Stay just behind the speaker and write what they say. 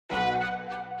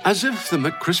As if the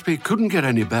McCrispy couldn't get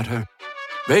any better,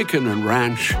 Bacon and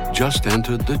Ranch just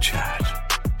entered the chat.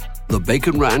 The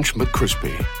Bacon Ranch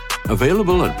McCrispy,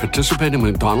 available at participating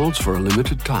McDonald's for a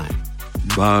limited time.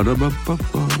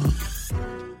 Ba-da-ba-ba-ba.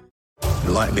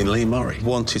 Like Lee Murray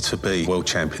wanted to be world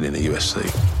champion in the UFC.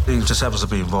 He just happens to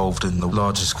be involved in the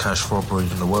largest cash robbery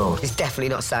in the world. He's definitely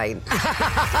not sane.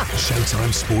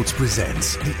 Showtime Sports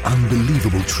presents the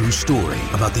unbelievable true story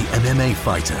about the MMA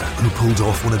fighter who pulled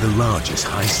off one of the largest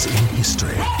heists in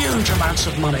history. Huge amounts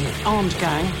of money, armed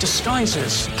gang,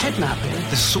 disguises, kidnapping. This is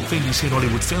the sort of thing you see in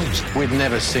Hollywood films. We've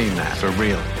never seen that for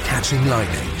real. Catching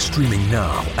Lightning, streaming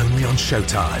now, only on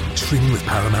Showtime, streaming with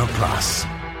Paramount Plus.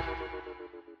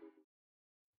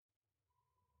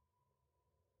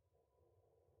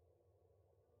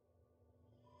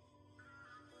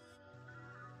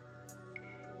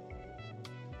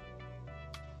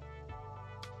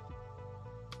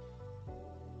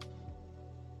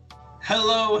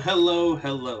 Hello, hello,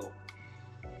 hello.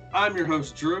 I'm your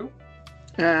host, Drew.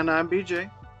 And I'm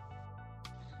BJ.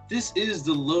 This is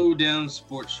the Lowdown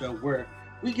Sports Show, where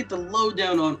we get the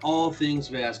lowdown on all things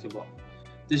basketball.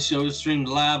 This show is streamed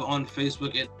live on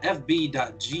Facebook at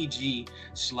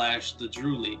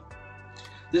fb.gg/thedrewleague.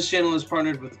 This channel is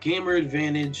partnered with Gamer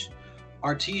Advantage,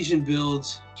 Artesian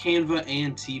Builds, Canva,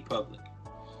 and TeePublic.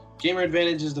 Gamer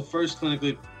Advantage is the first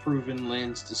clinically proven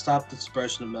lens to stop the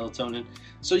suppression of melatonin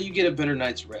so you get a better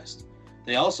night's rest.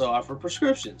 They also offer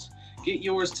prescriptions. Get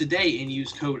yours today and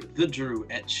use code THEDREW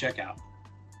at checkout.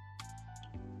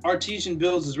 Artesian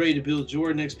Builds is ready to build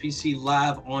your next PC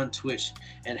live on Twitch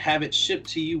and have it shipped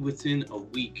to you within a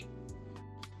week.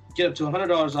 Get up to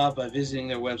 $100 off by visiting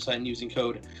their website and using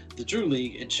code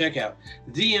THEDREWLEAGUE at checkout.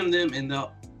 DM them and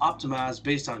they'll optimize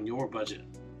based on your budget.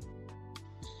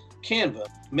 Canva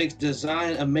makes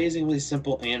design amazingly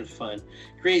simple and fun.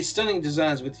 Create stunning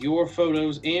designs with your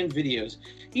photos and videos,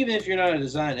 even if you're not a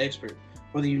design expert.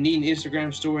 Whether you need an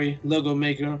Instagram story, logo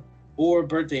maker, or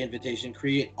birthday invitation,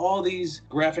 create all these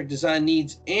graphic design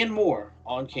needs and more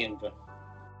on Canva.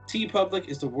 TeePublic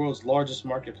is the world's largest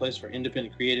marketplace for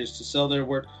independent creators to sell their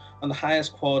work on the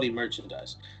highest quality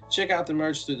merchandise. Check out the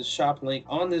merch through the shop link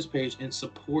on this page and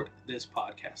support this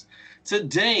podcast.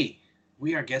 Today,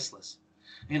 we are guestless.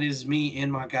 And it is me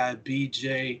and my guy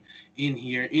BJ in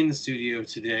here in the studio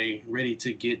today, ready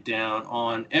to get down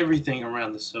on everything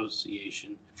around the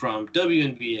association, from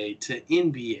WNBA to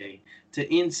NBA to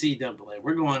NCAA.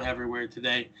 We're going everywhere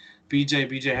today.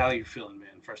 BJ, how are you feeling,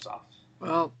 man, first off?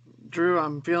 Well, Drew,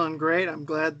 I'm feeling great. I'm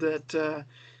glad that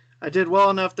I did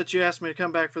well enough that you asked me to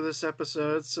come back for this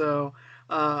episode. So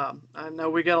I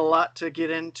know we got a lot to get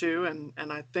into, and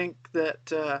I think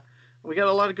that we got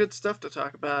a lot of good stuff to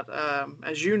talk about.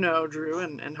 As you know, Drew,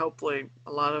 and hopefully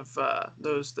a lot of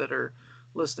those that are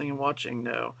listening and watching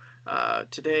know,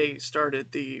 today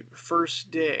started the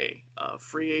first day of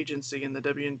free agency in the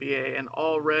WNBA, and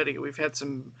already we've had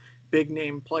some big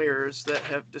name players that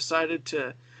have decided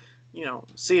to,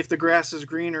 see if the grass is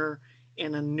greener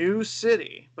in a new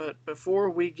city. But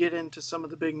before we get into some of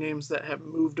the big names that have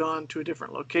moved on to a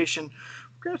different location,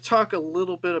 we're going to talk a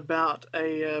little bit about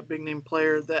a big name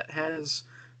player that has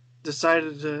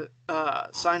decided to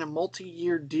sign a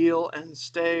multi-year deal and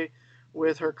stay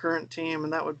with her current team,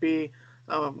 and that would be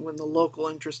when the local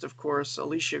interest, of course,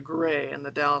 Allisha Gray and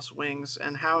the Dallas Wings,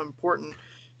 and how important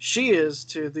she is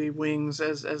to the Wings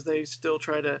as they still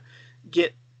try to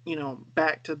get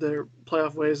back to their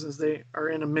playoff ways, as they are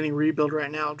in a mini rebuild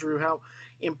right now. Drew, how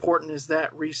important is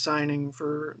that re-signing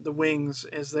for the Wings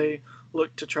as they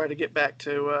look to try to get back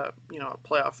to a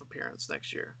playoff appearance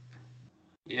next year?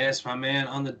 Yes, my man.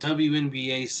 On the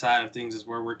WNBA side of things is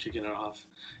where we're kicking it off,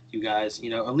 you guys.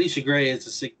 Allisha Gray is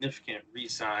a significant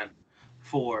re-sign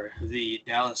for the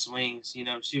Dallas Wings.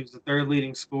 She was the third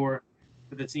leading scorer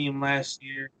for the team last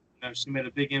year. She made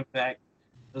a big impact.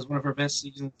 It was one of her best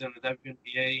seasons in the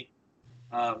WNBA.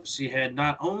 She had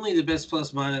not only the best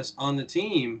plus-minus on the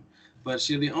team, but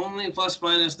she had the only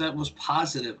plus-minus that was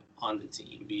positive on the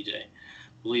team, BJ.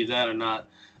 Believe that or not.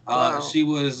 Wow. She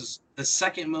was the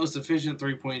second most efficient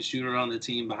three-point shooter on the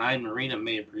team behind Marina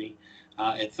Mabrey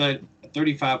at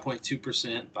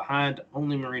 35.2%, behind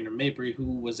only Marina Mabrey, who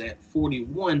was at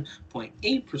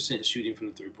 41.8% shooting from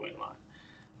the three-point line.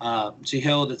 She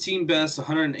held a team best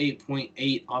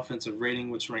 108.8 offensive rating,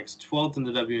 which ranks 12th in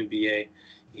the WNBA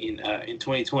in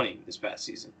 2020, this past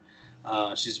season.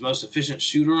 She's the most efficient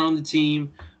shooter on the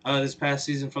team this past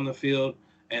season from the field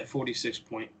at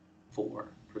 46.4%.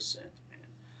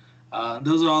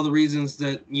 Those are all the reasons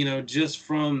that, just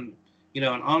from, an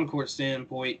on-court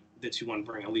standpoint, that you want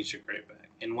to bring Allisha Gray back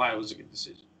and why it was a good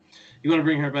decision. You want to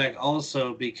bring her back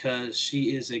also because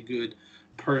she is a good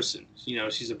person. You know,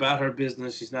 she's about her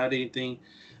business. She's not anything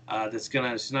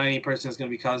she's not any person that's gonna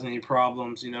be causing any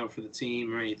problems, you know, for the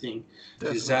team or anything.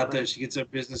 Definitely. She's out there, she gets her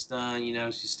business done, you know,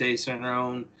 she stays in her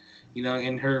own, you know,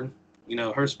 in her, you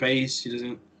know, her space. She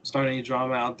doesn't start any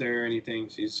drama out there or anything.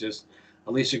 She's just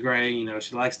Alicia Gray, you know,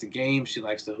 she likes the game, she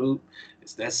likes to hoop.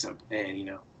 It's that simple. And, you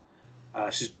know,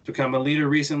 she's become a leader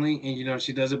recently, and, you know,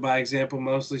 she does it by example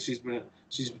mostly. She's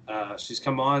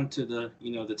come on to the,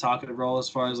 you know, the talkative role as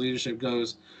far as leadership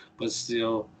goes, but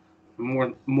still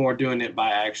more doing it by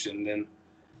action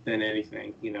than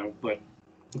anything, you know. But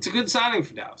it's a good signing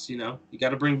for Dallas, you know. You got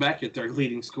to bring back your third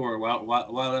leading scorer. Why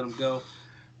let him go?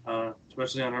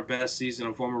 Especially on her best season,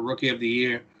 a former Rookie of the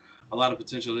Year, a lot of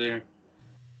potential there.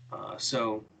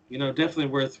 So, you know, definitely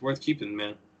worth keeping,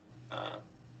 man.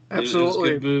 Absolutely. It was a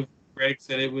good move. Greg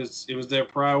said it was their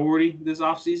priority this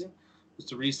offseason was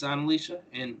to re-sign Alicia,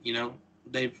 and, you know,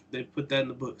 they've put that in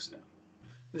the books now.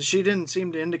 She didn't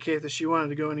seem to indicate that she wanted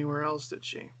to go anywhere else, did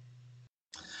she?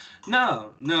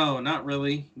 No, not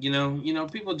really. You know,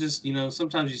 people just, you know,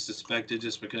 sometimes you suspect it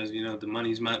just because, you know, the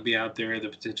monies might be out there, the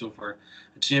potential for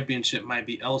a championship might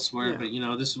be elsewhere, but, you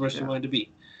know, this is where she wanted to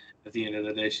be. At the end of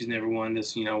the day, she's never wanted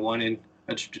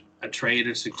a trade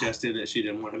or suggested that she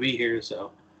didn't want to be here.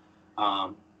 So,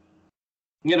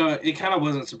 you know, it kind of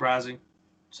wasn't surprising.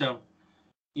 So,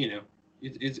 you know,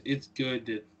 it's good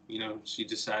that, you know, she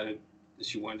decided that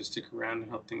she wanted to stick around and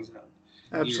help things out.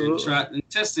 Absolutely. Try and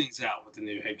test things out with the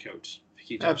new head coach.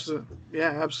 Absolutely.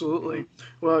 Yeah, absolutely.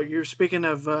 Well, you're speaking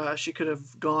of she could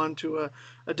have gone to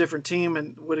a different team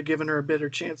and would have given her a better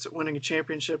chance at winning a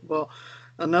championship. Well,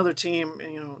 another team,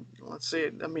 you know, let's see,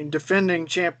 I mean, defending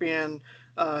champion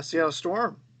Seattle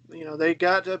Storm, you know, they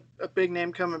got a big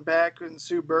name coming back in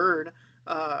Sue Bird,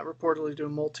 reportedly to a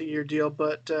multi-year deal,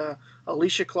 but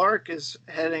Alicia Clark is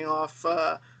heading off,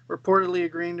 reportedly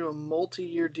agreeing to a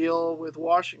multi-year deal with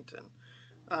Washington.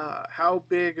 How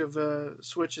big of a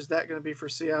switch is that going to be for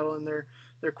Seattle in their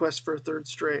quest for a third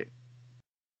straight?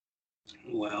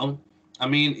 Well, I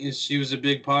mean, she was a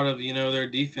big part of, you know, their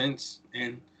defense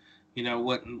and, you know,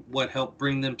 what helped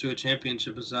bring them to a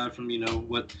championship aside from, you know,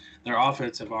 what their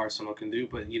offensive arsenal can do.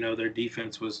 But, you know, their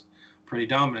defense was pretty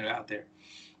dominant out there,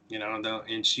 you know,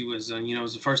 and she was, you know,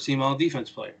 was the first team all defense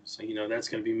player. So, you know, that's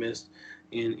going to be missed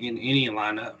in any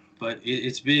lineup. But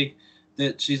it's big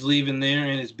that she's leaving there,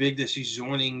 and it's big that she's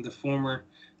joining the former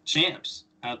champs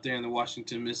out there in the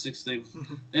Washington Mystics.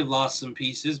 They've lost some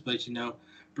pieces, but, you know,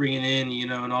 bringing in, you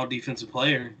know, an all defensive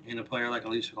player and a player like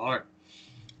Alicia Clark,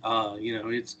 you know,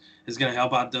 it's going to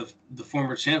help out the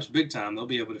former champs big time. They'll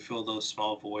be able to fill those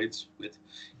small voids with,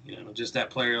 you know, just that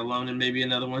player alone and maybe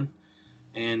another one.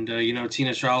 And, you know,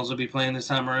 Tina Charles will be playing this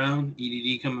time around.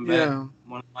 EDD coming back,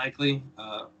 more than likely.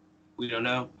 We don't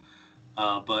know.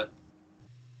 But,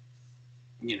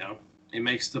 you know, it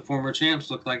makes the former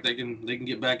champs look like they can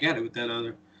get back at it with that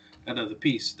other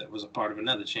piece that was a part of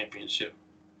another championship.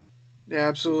 Yeah,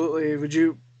 absolutely. Would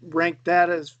you rank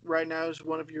that as right now as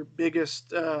one of your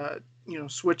biggest, you know,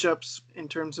 switch ups in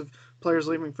terms of players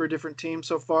leaving for a different team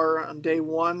so far on day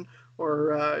one?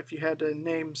 Or if you had to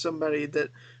name somebody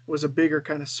that was a bigger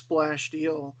kind of splash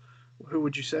deal, who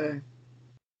would you say?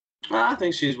 Well, I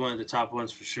think she's one of the top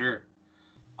ones for sure.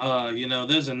 You know,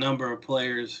 there's a number of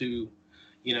players who,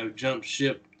 you know, jumped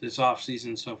ship this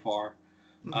offseason so far.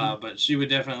 But she would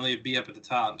definitely be up at the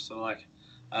top. So, like,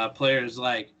 players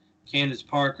like Candace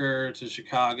Parker to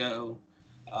Chicago,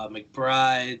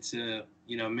 McBride to,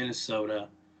 you know, Minnesota,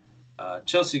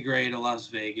 Chelsea Gray to Las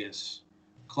Vegas,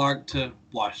 Clark to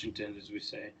Washington, as we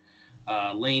say,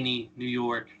 Laney, New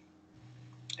York,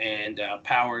 and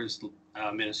Powers,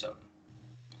 Minnesota.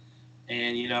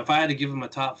 And, you know, if I had to give them a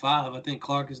top five, I think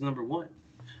Clark is number one.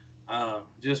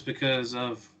 Just because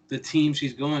of the team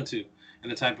she's going to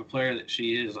and the type of player that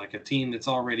she is, like a team that's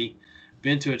already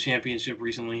been to a championship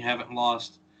recently, haven't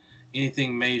lost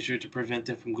anything major to prevent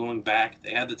them from going back.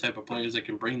 They have the type of players that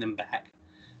can bring them back.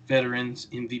 Veterans,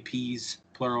 MVPs,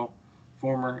 plural,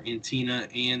 former in Tina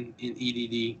and in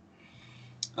EDD.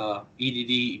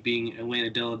 EDD being Elena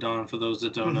Delle Donne, for those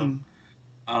that don't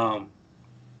know.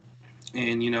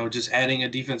 And, you know, just adding a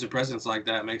defensive presence like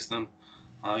that makes them,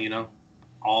 you know,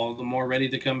 all the more ready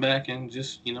to come back and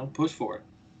just, you know, push for it.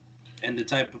 And the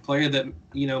type of player that,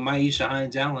 you know, Myisha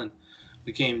Hines-Allen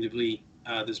became to be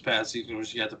this past season, where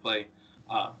she got to play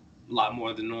a lot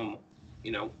more than normal.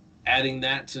 You know, adding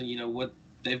that to, you know, what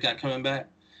they've got coming back,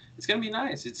 it's going to be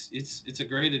nice. It's a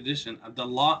great addition.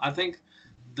 I think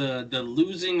the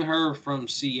losing her from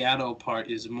Seattle part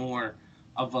is more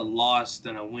of a loss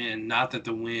than a win. Not that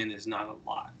the win is not a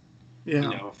lot, you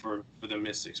know, for the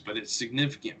Mystics, but it's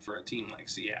significant for a team like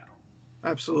Seattle.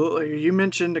 Absolutely. You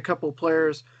mentioned a couple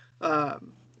players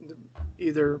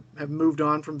either have moved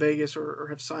on from Vegas or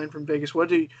have signed from Vegas.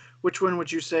 Which one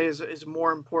would you say is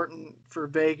more important for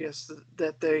Vegas,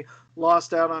 that they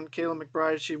lost out on Kayla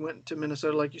McBride, she went to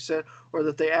Minnesota like you said, or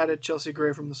that they added Chelsea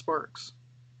Gray from the Sparks?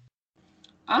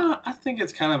 I think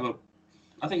it's kind of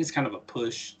a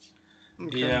push,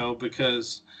 Okay.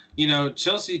 because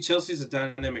Chelsea's a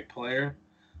dynamic player,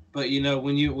 but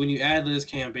when you add Liz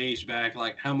Cambage back,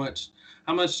 like how much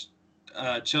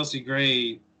Chelsea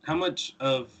Gray, how much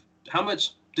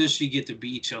does she get to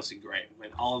be Chelsea Gray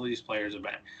when all of these players are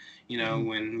back?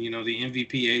 When the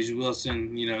MVP Asia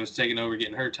Wilson, is taking over,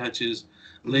 getting her touches,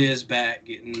 Liz back,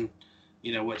 getting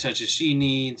what touches she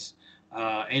needs.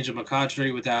 Angel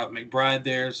McCoughtry without McBride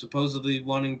there, supposedly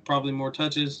wanting probably more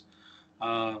touches.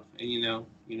 And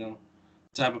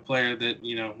type of player that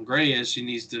Gray is, she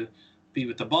needs to be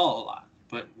with the ball a lot.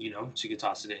 But she could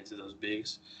toss it into those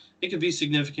bigs. It could be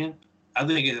significant. I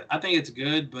think it's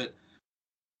good, but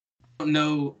I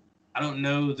don't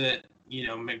know that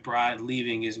McBride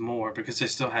leaving is more, because they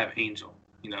still have Angel.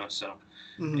 So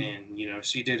and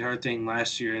she did her thing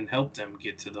last year and helped them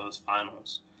get to those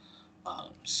finals.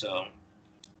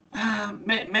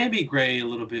 Maybe Gray a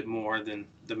little bit more than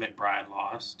the McBride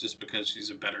loss, just because she's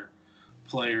a better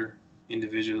player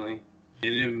individually.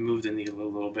 It moved the needle a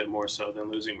little bit more so than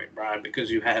losing McBride, because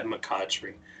you had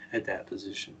McCoughtry at that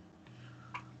position.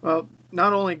 Well,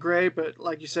 not only Gray, but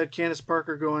like you said, Candace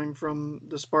Parker going from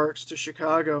the Sparks to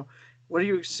Chicago. What do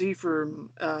you see for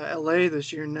LA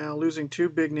this year now, losing two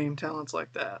big name talents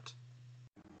like that?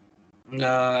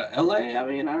 LA, I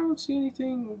mean, I don't see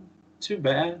anything too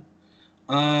bad.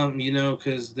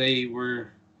 Because they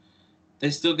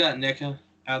still got NECA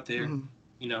out there,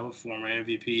 former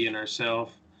MVP and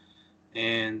herself,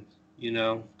 and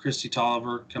Christy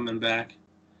Tolliver coming back.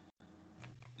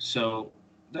 So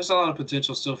there's a lot of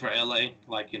potential still for LA.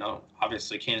 Like,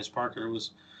 obviously Candace Parker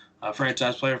was a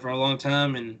franchise player for a long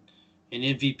time and an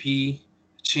MVP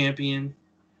champion.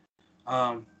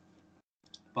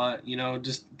 But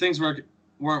just things weren't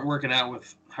working out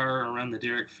with her around the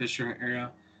Derek Fisher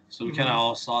era. So we kind of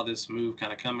all saw this move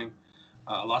kind of coming.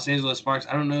 Los Angeles Sparks,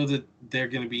 I don't know that they're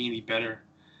going to be any better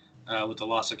with the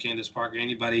loss of Candace Parker.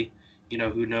 Anybody,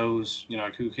 who knows,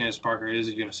 who Candace Parker is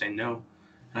going to say no.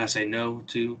 And I say no,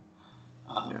 too.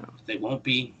 They won't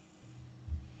be.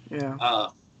 Yeah.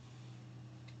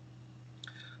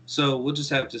 So we'll just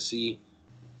have to see.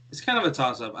 It's kind of a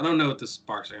toss-up. I don't know what the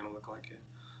Sparks are going to look like.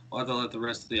 We'll have to let the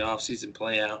rest of the offseason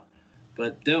play out.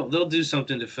 But they'll do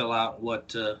something to fill out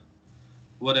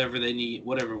whatever they need,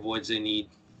 whatever voids they need.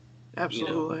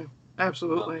 Absolutely.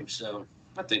 Absolutely. So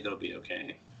I think it'll be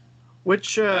okay.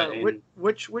 Which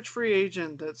free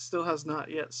agent that still has not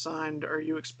yet signed are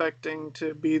you expecting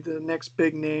to be the next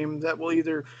big name that will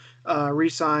either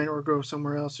re-sign or go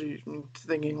somewhere else? Are you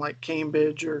thinking like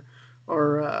Cambage or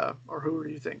who are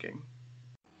you thinking?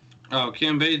 Oh,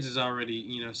 Cambage is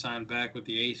already signed back with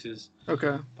the Aces.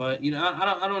 Okay. But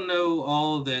I don't know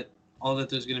all that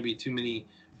there's going to be too many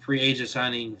free agent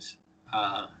signings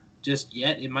just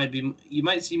yet. You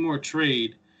might see more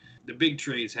trade. The big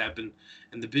trades happen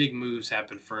and the big moves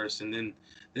happen first, and then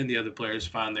the other players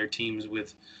find their teams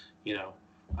with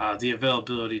the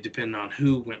availability depending on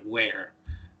who went where,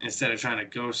 instead of trying to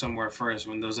go somewhere first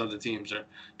when those other teams are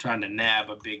trying to nab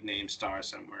a big name star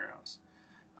somewhere else.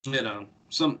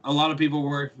 A lot of people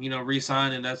were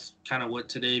re-signed, and that's kind of what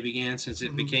today began. Since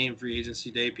it became free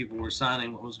agency day, people were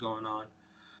signing. What was going on?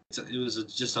 It was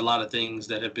just a lot of things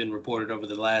that have been reported over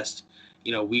the last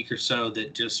week or so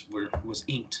that just was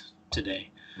inked today.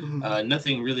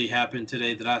 Nothing really happened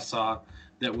today that I saw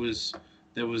that was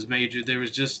major. There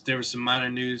was some minor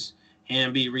news.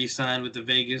 Hamby re-signed with the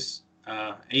Vegas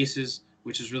Aces,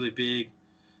 which is really big.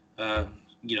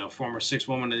 Former 6th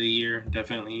Woman of the Year,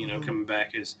 definitely coming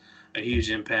back is a huge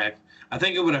impact. I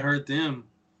think it would have hurt them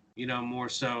more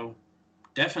so,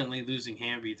 definitely losing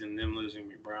Hamby than them losing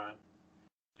McBride,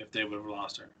 if they would have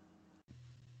lost her.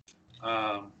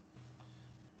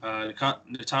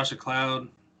 Natasha Cloud,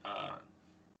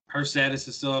 her status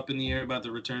is still up in the air about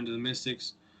the return to the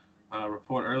Mystics.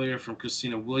 Report earlier from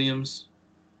Christina Williams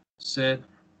said,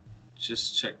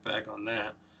 just check back on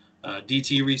that.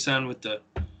 DT re-signed with the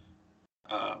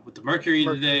Mercury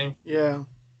today. Yeah.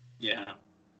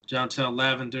 Jontel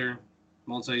Lavender,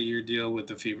 multi-year deal with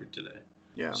the Fever today.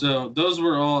 Yeah. So those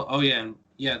were all. Oh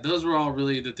yeah, those were all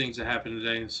really the things that happened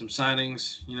today. Some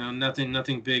signings.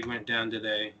 Nothing big went down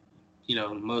today.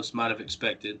 Most might have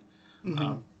expected.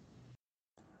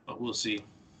 But we'll see.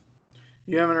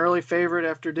 You have an early favorite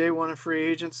after day one of free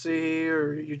agency,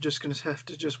 or you're just going to have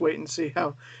to just wait and see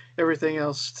how everything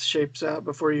else shapes out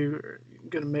before you're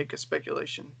going to make a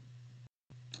speculation?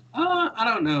 I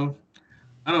don't know.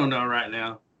 I don't know right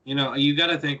now. You got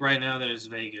to think right now there's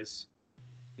Vegas,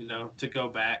 to go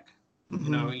back.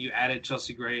 Mm-hmm. You added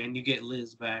Chelsea Gray and you get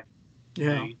Liz back.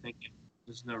 Yeah. You think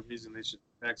there's no reason they should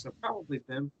be back. So probably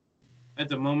them at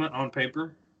the moment on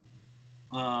paper.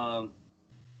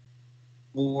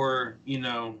 Or,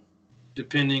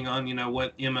 depending on,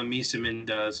 what Emma Mieseman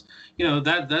does.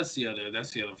 That's the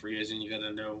other free agent. You got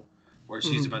to know where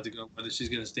she's about to go, whether she's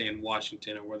going to stay in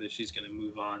Washington or whether she's going to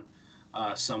move on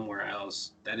somewhere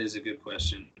else. That is a good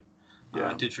question.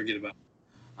 Yeah. I did forget about it.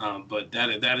 But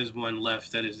that is one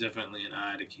left that is definitely an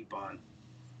eye to keep on.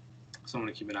 Someone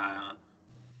to keep an eye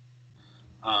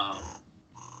on.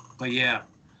 But yeah,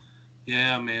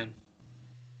 man.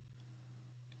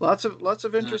 Lots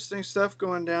of interesting stuff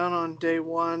going down on day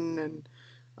one, and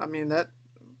I mean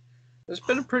there's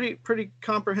been a pretty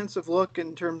comprehensive look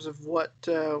in terms of what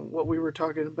we were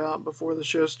talking about before the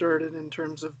show started in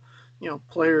terms of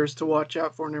players to watch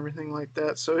out for and everything like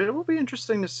that. So it will be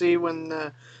interesting to see when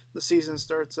the season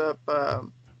starts up,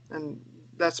 and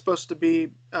that's supposed to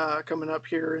be coming up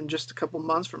here in just a couple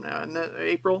months from now, in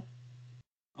April.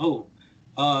 Oh,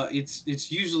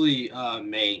 it's usually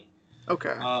May.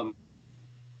 Okay.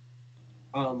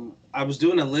 I was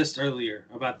doing a list earlier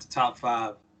about the top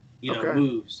 5,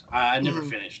 moves. I never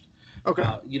finished. Okay.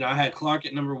 I had Clark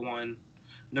at number 1.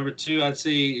 Number 2, I'd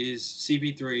say, is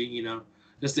CP3.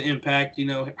 Just the impact.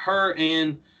 Her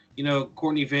and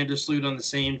Courtney Vandersloot on the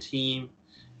same team.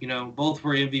 Both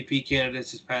were MVP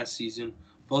candidates this past season.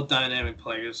 Both dynamic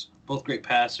players. Both great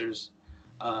passers.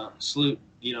 Sloot,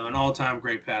 an all-time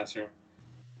great passer.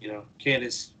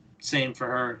 Candace, same for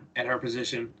her at her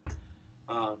position.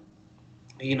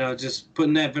 Just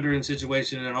putting that veteran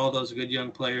situation and all those good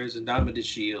young players and Diamond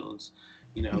Shields,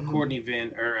 Courtney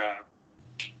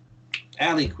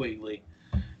Allie Quigley,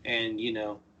 and,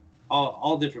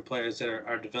 all different players that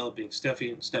are developing.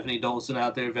 Stephanie Dolson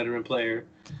out there, veteran player.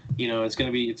 It's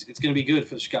gonna be good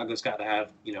for the Chicago Sky to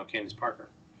have, Candace Parker.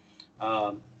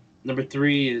 Number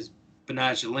 3 is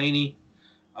Betnijah Laney.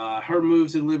 Her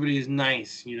move to Liberty is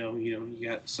nice. You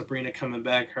got Sabrina coming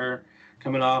back, her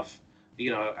coming off,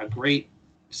 a great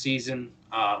season,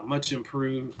 much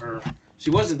improved. Or she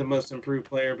wasn't the most improved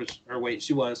player,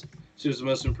 she was the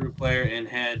most improved player and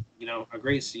had a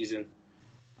great season.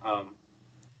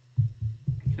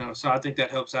 So I think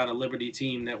that helps out a Liberty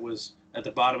team that was at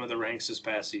the bottom of the ranks this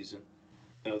past season.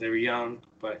 They were young,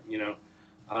 but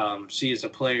she is a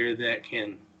player that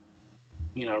can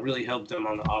really help them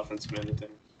on the offensive end of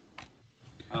things.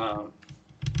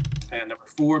 And number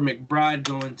 4, McBride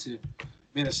going to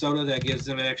Minnesota. That gives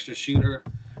them an extra shooter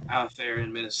out there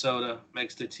in Minnesota,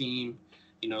 makes the team,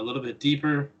 a little bit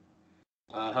deeper,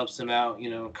 helps them out.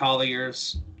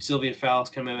 Colliers, Sylvia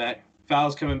Fowles coming back.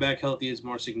 Fowles coming back healthy is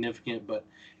more significant, but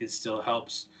it still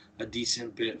helps a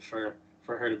decent bit for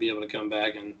her to be able to come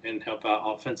back and help out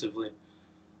offensively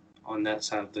on that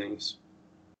side of things.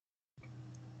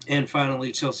 And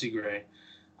finally, Chelsea Gray.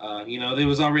 There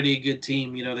was already a good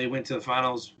team. They went to the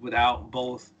finals without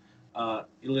both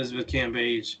Elizabeth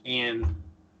Cambage and,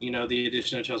 the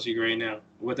addition of Chelsea Gray now,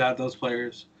 without those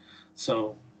players.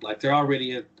 So, they're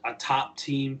already a top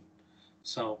team.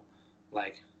 So,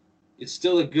 it's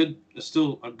still a good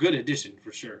addition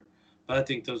for sure. But I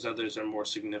think those others are more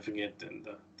significant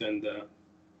than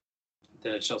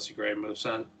the Chelsea Gray move.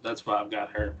 So that's why I've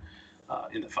got her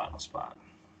in the final spot.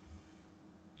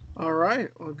 All right.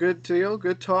 Well, good deal.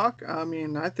 Good talk. I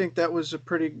mean, I think that was a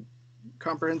pretty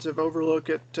comprehensive overlook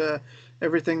at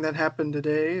everything that happened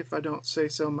today, if I don't say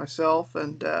so myself.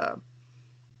 And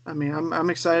I'm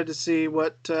excited to see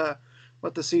what the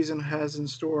season has in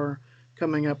store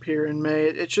coming up here in May.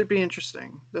 It should be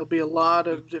interesting. There'll be a lot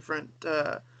of different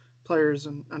players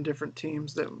on different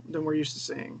teams than we're used to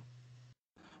seeing.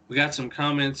 We got some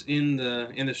comments in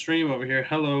the stream over here.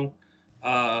 Hello.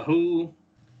 Who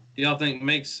do y'all think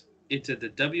makes it to the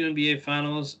WNBA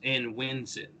finals and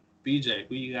wins it? BJ,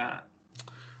 who you got?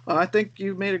 I think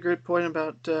you made a good point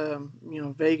about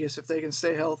Vegas. If they can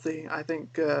stay healthy, I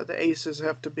think the Aces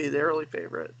have to be the early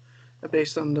favorite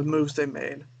based on the moves they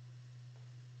made.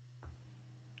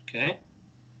 Okay,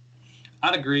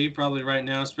 I'd agree probably right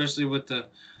now, especially with the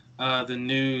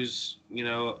news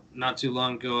not too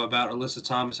long ago about Alyssa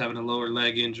Thomas having a lower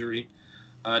leg injury.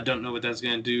 I don't know what that's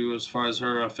going to do as far as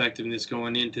her effectiveness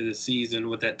going into the season,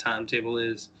 what that timetable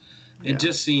is. And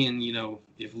just seeing,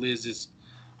 if Liz is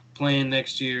playing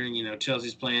next year.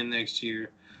 Chelsea's playing next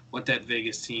year. What that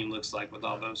Vegas team looks like with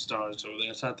all those stars over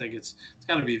there. So I think it's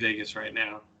got to be Vegas right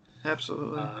now.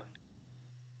 Absolutely.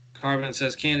 Carbon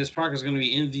says Candace Parker's going to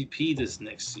be MVP this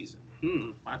next season.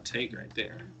 Hot take right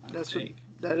there.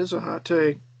 That is a hot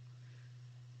take.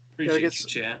 Appreciate you,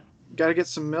 chat. Got to get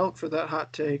some milk for that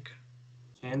hot take.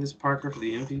 Candace Parker for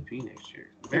the MVP next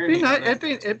year.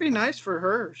 It'd be nice for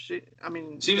her. She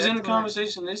was in the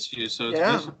conversation this year, so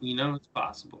it's it's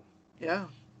possible. Yeah.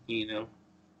 You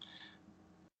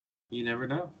never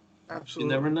know.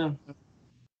 Absolutely. You never know.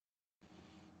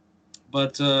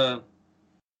 But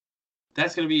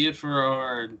that's going to be it for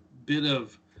our bit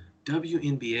of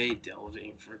WNBA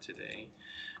delving for today.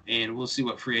 And we'll see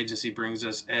what free agency brings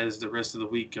us as the rest of the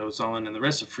week goes on and the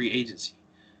rest of free agency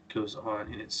goes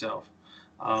on in itself.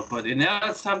 But now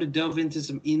it's time to delve into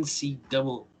some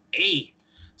NCAA.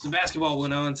 Some basketball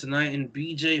went on tonight. And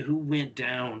BJ, who went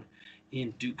down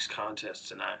in Duke's contest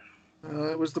tonight?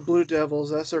 It was the Blue Devils.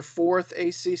 That's their fourth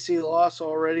ACC loss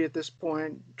already at this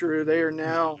point, Drew. They are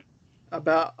now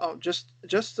about they're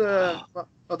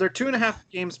 2.5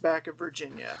 games back of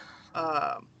Virginia.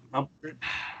 My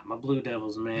Blue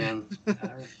Devils, man.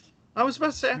 I was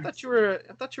about to say, I thought you were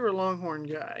a Longhorn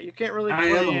guy. You can't really claim. I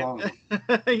am a Longhorn.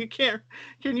 You can't.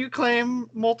 Can you claim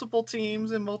multiple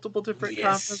teams in multiple different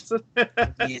conferences?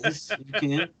 Yes,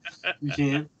 you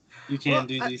can. You can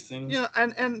do these things. Yeah,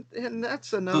 and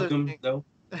that's another thing. Though.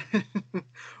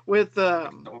 With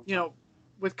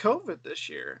with COVID this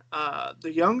year,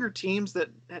 the younger teams that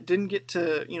didn't get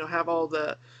to have all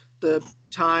the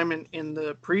time in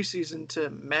the preseason to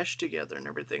mesh together and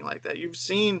everything like that. You've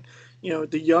seen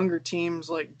the younger teams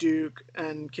like Duke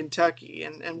and Kentucky,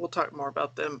 and we'll talk more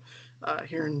about them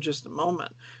here in just a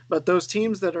moment. But those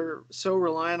teams that are so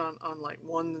reliant on like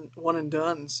one and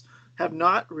dones have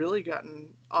not really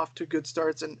gotten off to good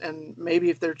starts, and maybe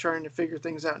if they're trying to figure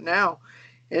things out now,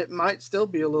 it might still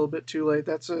be a little bit too late.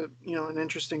 That's an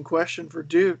interesting question for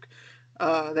Duke.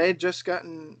 They had just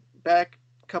gotten back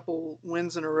a couple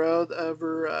wins in a row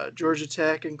over Georgia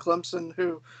Tech and Clemson,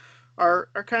 who are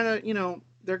kind of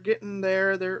they're getting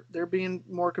there. They're being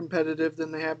more competitive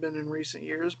than they have been in recent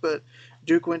years. But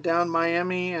Duke went down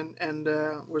Miami and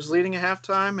was leading at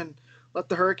halftime and let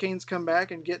the Hurricanes come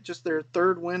back and get just their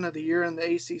third win of the year in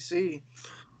the ACC.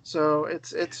 So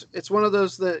it's one of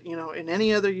those that in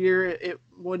any other year it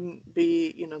wouldn't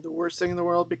be the worst thing in the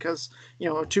world, because a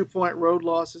 2-point road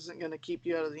loss isn't going to keep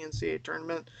you out of the NCAA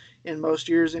tournament in most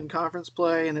years in conference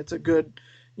play, and it's a good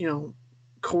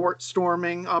court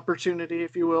storming opportunity,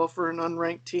 if you will, for an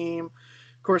unranked team.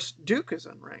 Of course, Duke is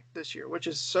unranked this year, which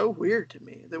is so weird to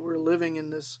me that we're living in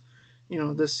this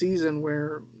this season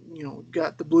where you've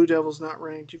got the Blue Devils not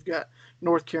ranked, you've got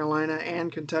North Carolina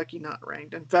and Kentucky not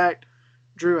ranked. In fact,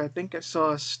 Drew, I think I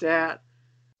saw a stat.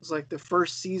 It was like the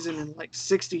first season in like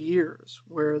 60 years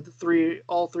where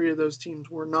all three of those teams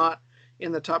were not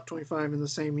in the top 25 in the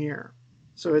same year.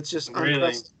 So it's just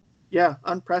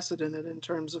unprecedented in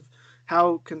terms of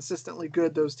how consistently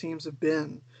good those teams have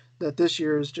been, that this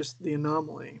year is just the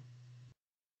anomaly.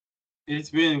 It's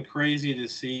been crazy to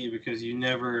see, because you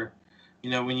never,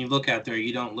 when you look out there,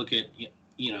 you don't look at,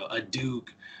 a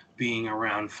Duke being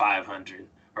around 500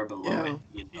 or below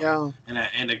it.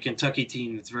 And a Kentucky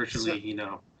team that's virtually,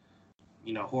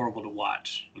 horrible to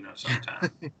watch, sometimes.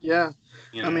 Yeah.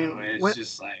 It's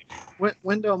just like.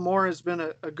 Wendell Moore has been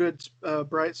a good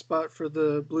bright spot for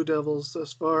the Blue Devils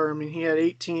thus far. I mean, he had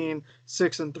 18,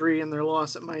 6 and 3 in their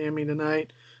loss at Miami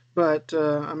tonight. But,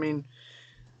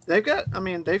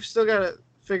 they've still got to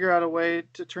figure out a way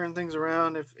to turn things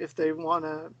around if they want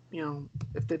to,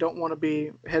 if they don't want to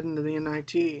be heading to the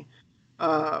NIT. They've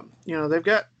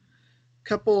got a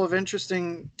couple of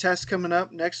interesting tests coming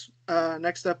up. Next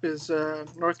up is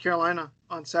North Carolina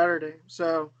on Saturday.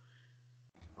 So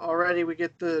already we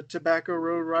get the Tobacco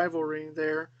Road rivalry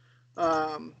there.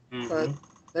 But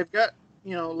they've got,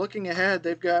 looking ahead,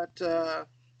 they've got,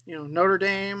 Notre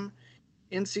Dame,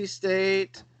 NC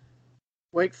State,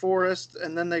 Wake Forest,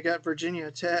 and then they got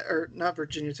Virginia Tech, or not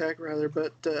Virginia Tech rather,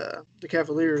 but the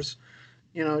Cavaliers.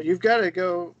 You've got to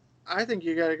go. I think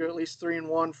you got to go at least 3-1,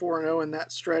 4-0 in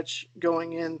that stretch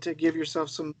going in to give yourself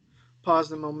some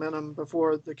positive momentum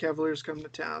before the Cavaliers come to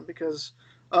town, because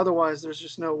otherwise there's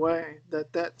just no way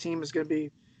that team is going to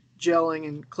be gelling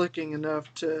and clicking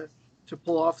enough to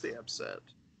pull off the upset.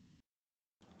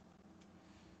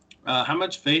 How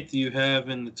much faith do you have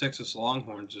in the Texas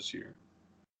Longhorns this year?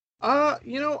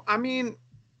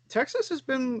 Texas has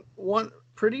been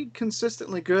pretty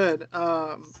consistently good.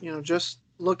 Just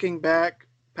looking back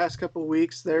past couple of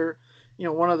weeks, they're,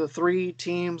 one of the 3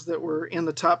 teams that were in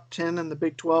the top 10 in the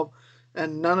Big 12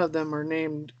 and none of them are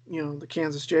named, the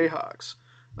Kansas Jayhawks.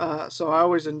 So I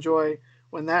always enjoy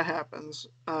when that happens.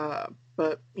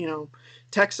 But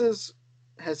Texas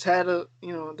has had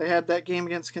they had that game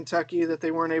against Kentucky that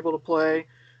they weren't able to play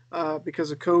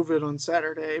because of COVID on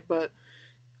Saturday. But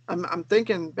I'm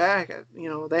thinking back,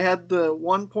 they had the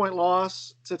 1-point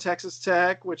loss to Texas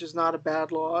Tech, which is not a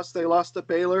bad loss. They lost to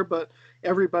Baylor, but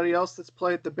everybody else that's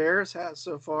played the Bears has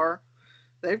so far.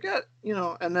 They've got,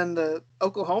 and then the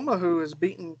Oklahoma, who has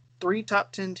beaten 3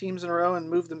 top 10 teams in a row and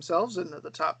moved themselves into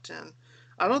the top 10.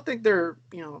 I don't think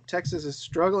Texas is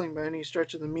struggling by any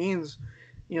stretch of the means.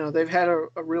 They've had a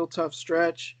real tough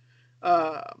stretch.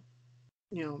 But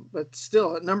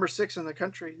still at number 6 in the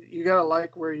country, you got to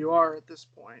like where you are at this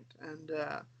point. And,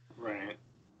 right.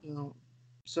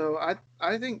 So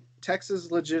I think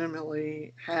Texas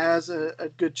legitimately has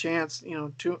a good chance,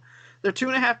 they're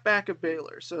 2.5 back of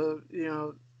Baylor. So,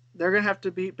 they're going to have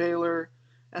to beat Baylor,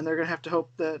 and they're going to have to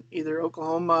hope that either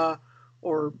Oklahoma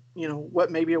or,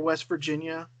 maybe a West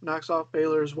Virginia knocks off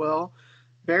Baylor as well.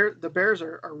 The Bears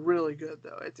are really good,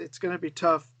 though. It's going to be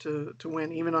tough to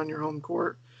win even on your home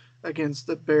court against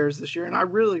the Bears this year. And I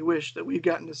really wish that we'd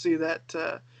gotten to see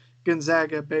that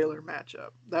Gonzaga-Baylor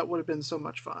matchup. That would have been so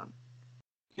much fun.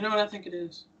 You know what I think it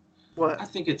is? What? I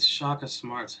think it's Shaka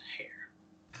Smart's hair.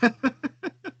 I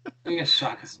think it's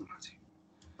Shaka Smart's hair.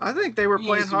 I think they were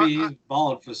playing hard. He's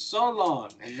bald for so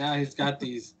long, and now he's got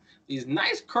these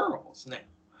nice curls now.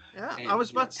 Yeah, and, I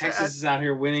was about to say. Texas is out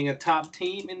here winning a top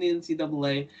team in the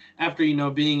NCAA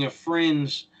after, being a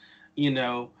fringe,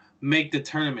 make the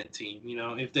tournament team.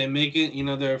 If they make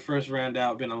it, their first round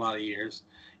out, been a lot of years,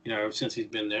 since he's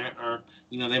been there, or,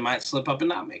 they might slip up and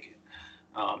not make it.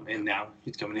 And now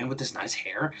he's coming in with this nice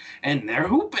hair, and they're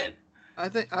hooping. I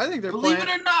think they're Believe playing,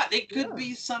 it or not, it could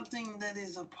be something that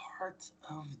is a part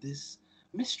of this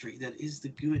mystery that is the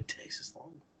good Texas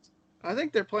Longhorns. I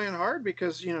think they're playing hard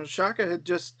because, Shaka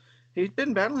he'd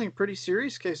been battling a pretty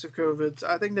serious case of COVID.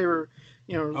 I think they were,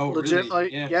 legit.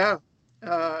 Really? Yeah.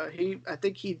 I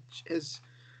think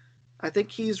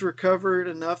he's recovered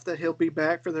enough that he'll be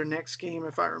back for their next game,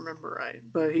 if I remember right.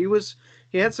 But he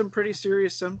had some pretty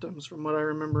serious symptoms from what I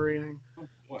remember reading.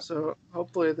 So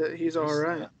hopefully that he's all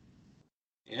right.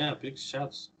 Yeah, big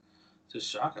shouts to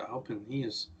Shaka, hoping he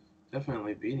is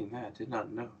definitely beating that. Did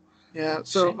not know. Yeah,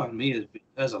 so shame on me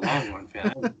as a Longhorn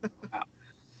fan. Wow.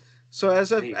 So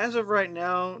as of right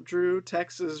now, Drew,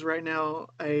 Texas right now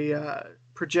a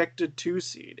projected 2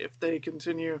 seed if they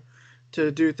continue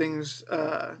to do things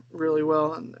really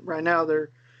well. And right now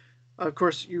they're, of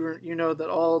course, you know that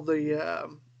all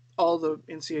the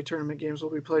NCAA tournament games will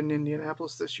be played in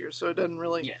Indianapolis this year, so it doesn't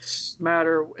really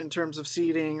matter in terms of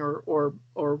seeding or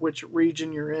which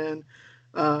region you're in.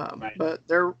 Right. But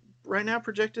they're right now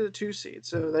projected a 2 seed,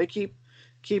 so they keep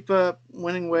up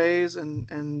winning ways,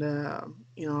 and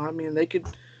they could.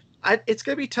 It's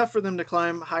going to be tough for them to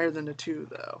climb higher than a 2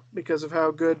 though, because of how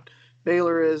good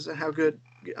Baylor is and how good.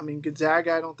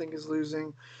 Gonzaga I don't think is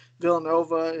losing.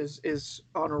 Villanova is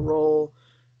on a roll.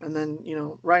 And then,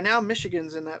 right now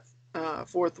Michigan's in that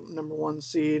 4th number 1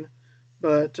 seed,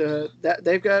 but that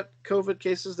they've got COVID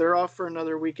cases. They're off for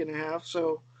another week and a half,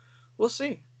 so we'll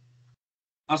see.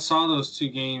 I saw those 2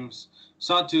 games.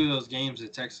 Saw 2 of those games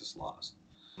that Texas lost.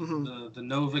 Mm-hmm. The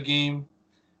Nova game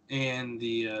and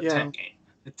the Tech game.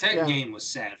 The Tech game was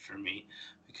sad for me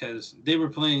because they were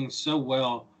playing so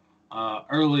well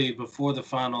early before the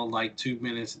final 2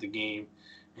 minutes of the game,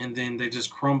 and then they just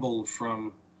crumbled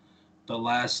from the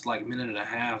last minute and a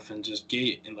half and just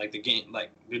the game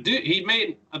the dude he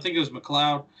made, I think it was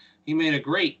McLeod, he made a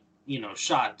great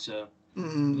shot to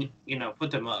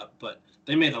put them up, but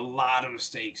they made a lot of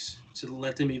mistakes to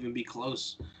let them even be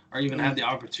close or even have the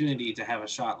opportunity to have a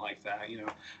shot like that.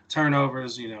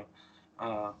 Turnovers,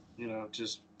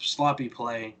 just sloppy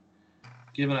play,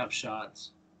 giving up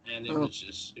shots, and it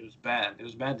was bad. It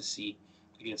was bad to see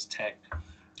against Tech.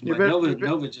 But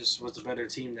Nova just was a better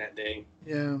team that day.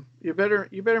 Yeah, you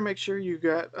better make sure you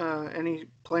got any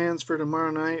plans for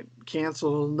tomorrow night.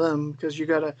 Cancel them because you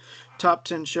got a top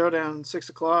 10 showdown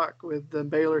 6:00 with the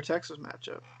Baylor Texas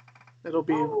matchup. It'll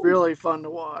be really fun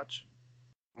to watch.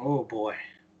 Oh boy,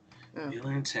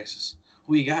 Baylor in Texas.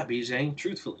 Who you got, BJ?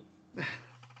 Truthfully,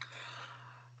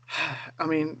 I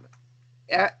mean,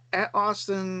 at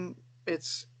Austin,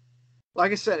 it's.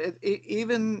 Like I said,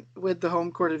 even with the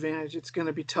home court advantage, it's going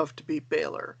to be tough to beat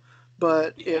Baylor.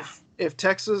 But if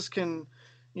Texas can,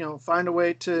 find a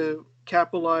way to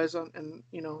capitalize on and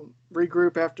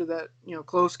regroup after that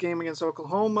close game against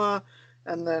Oklahoma,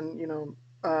 and then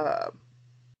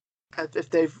if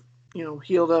they've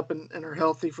healed up and are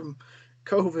healthy from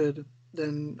COVID,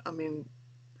 then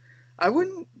I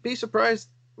wouldn't be surprised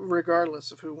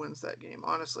regardless of who wins that game,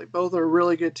 honestly. Both are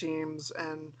really good teams,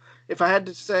 and if I had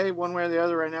to say one way or the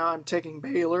other right now, I'm taking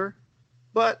Baylor,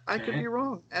 but I could be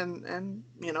wrong, and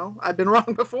I've been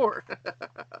wrong before.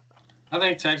 I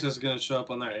think Texas is going to show up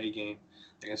on their A game.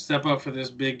 They're going to step up for this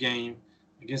big game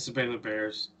against the Baylor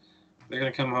Bears. They're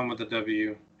going to come home with a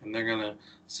W, and they're going to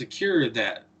secure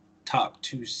that top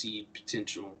 2 seed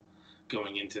potential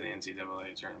going into the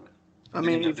NCAA tournament. I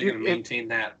mean, if they're going to maintain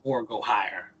that or go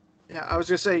higher. Yeah, I was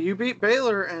going to say, you beat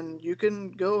Baylor, and you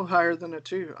can go higher than a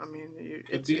 2. I mean,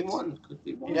 Could be one.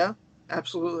 Yeah,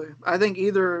 absolutely. I think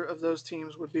either of those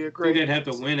teams would be a great. Think they'd have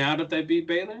to win out if they beat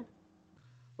Baylor?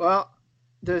 Well,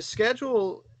 the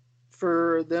schedule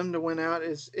for them to win out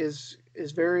is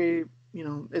very,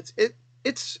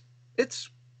 it's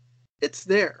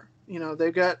there.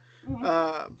 They've got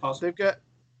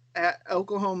at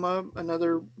Oklahoma,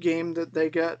 another game that they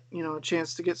got, a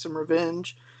chance to get some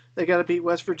revenge. They got to beat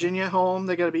West Virginia at home.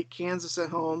 They got to beat Kansas at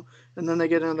home, and then they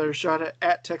get another shot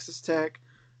at Texas Tech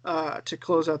to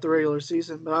close out the regular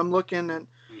season. But I'm looking at,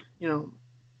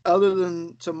 other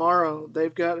than tomorrow,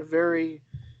 they've got a very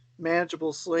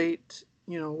manageable slate,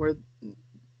 where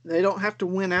they don't have to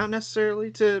win out necessarily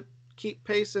to keep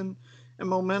pace and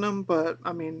momentum. But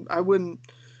I mean, I wouldn't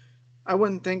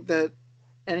think that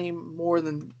any more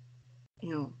than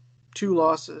 2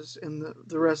 losses in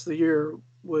the rest of the year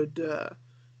would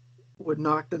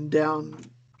knock them down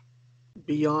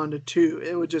beyond a 2.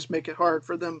 It would just make it hard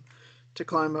for them to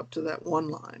climb up to that 1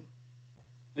 line.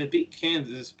 They beat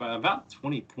Kansas by about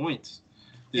 20 points.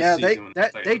 Yeah,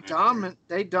 they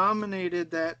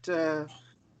dominated that.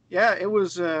 It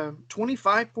was a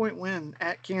 25-point win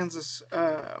at Kansas.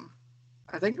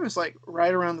 I think it was like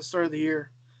right around the start of the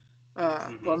year.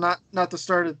 Well, not the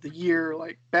start of the year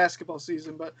like basketball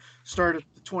season, but start of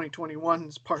the 2021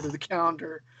 as part of the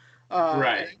calendar.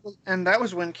 Right. And that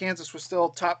was when Kansas was still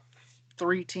top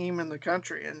 3 team in the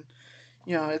country. And,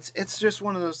 it's just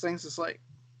one of those things. It's like,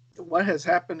 what has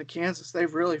happened to Kansas?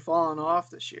 They've really fallen off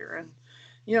this year. And,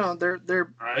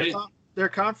 their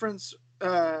conference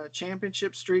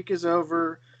championship streak is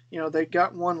over. They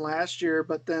got one last year,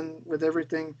 but then with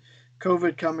everything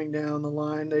COVID coming down the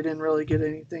line, they didn't really get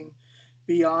anything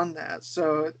beyond that.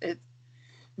 So it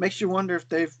makes you wonder if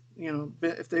they've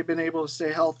been able to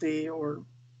stay healthy or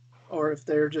if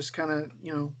they're just kind of,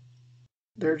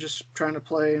 they're just trying to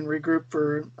play and regroup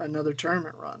for another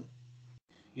tournament run.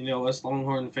 Us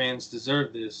Longhorn fans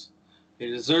deserve this. They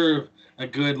deserve a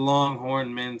good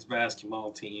Longhorn men's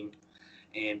basketball team,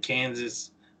 and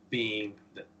Kansas being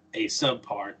a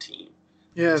subpar team.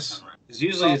 Yes. Because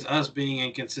usually it's us being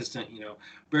inconsistent,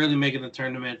 barely making the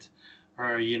tournament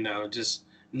or, just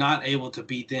not able to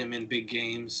beat them in big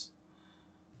games.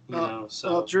 Drew,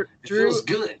 it feels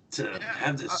good to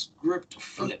have this script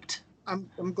flipped.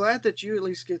 I'm glad that you at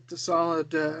least get the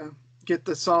solid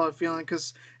feeling,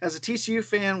 because as a TCU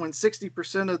fan, when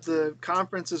 60% of the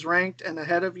conference is ranked and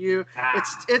ahead of you,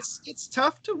 it's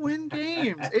tough to win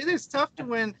games. It is tough to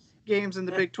win games in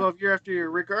the Big 12 year after year,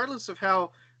 regardless of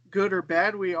how good or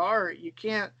bad we are. You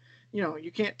can't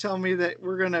tell me that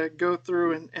we're going to go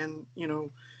through and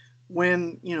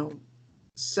win,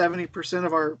 70%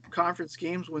 of our conference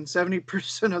games when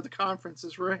 70% of the conference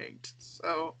is ranked.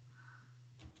 So.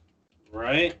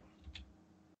 Right.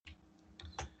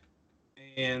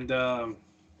 And man,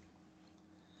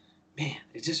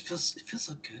 it feels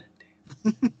so good.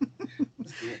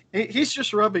 He's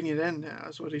just rubbing it in now,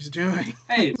 is what he's doing.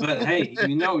 Hey,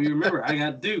 you remember I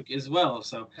got Duke as well,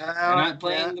 so I'm not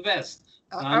playing the best.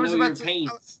 I was about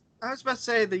to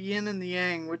say the yin and the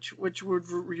yang. Which would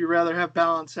you rather have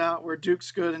balance out, where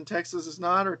Duke's good and Texas is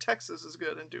not, or Texas is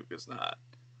good and Duke is not?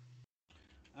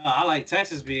 I like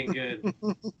Texas being good.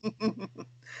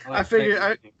 I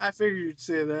figured you'd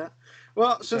say that.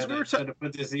 Well, since we were trying to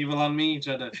put this evil on me,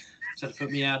 try to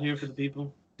put me out here for the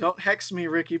people. Don't hex me,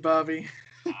 Ricky Bobby.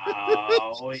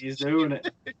 Oh, he's doing it.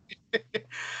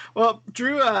 Well,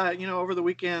 Drew, over the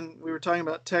weekend we were talking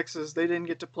about Texas. They didn't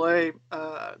get to play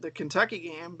the Kentucky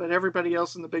game, but everybody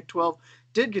else in the Big 12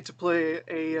 did get to play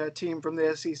a team from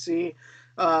the SEC.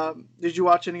 Did you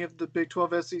watch any of the Big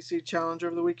 12 SEC Challenge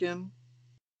over the weekend?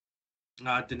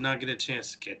 I did not get a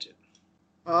chance to catch it.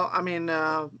 Well, I mean,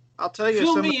 I'll tell you.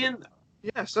 Fill me in.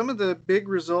 Yeah, some of the big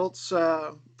results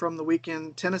from the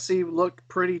weekend. Tennessee looked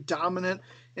pretty dominant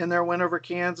in their win over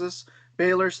Kansas.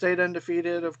 Baylor stayed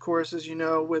undefeated, of course, as you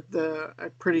know, with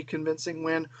a pretty convincing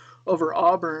win over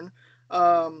Auburn.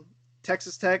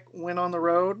 Texas Tech went on the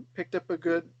road, picked up a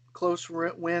good close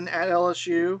win at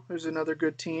LSU, who's another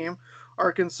good team.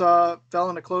 Arkansas fell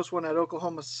in a close one at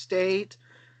Oklahoma State.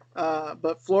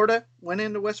 But Florida went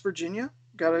into West Virginia,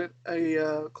 got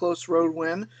a close road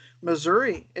win.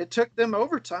 Missouri, it took them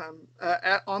overtime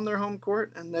on their home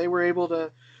court, and they were able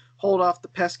to hold off the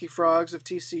pesky frogs of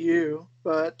TCU.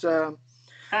 But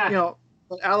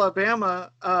but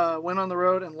Alabama went on the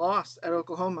road and lost at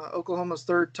Oklahoma. Oklahoma's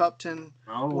third top 10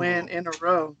 win in a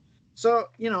row. So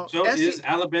is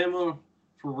Alabama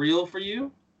for real for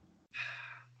you?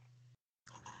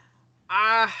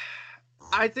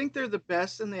 I think they're the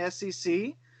best in the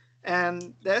SEC,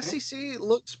 and the SEC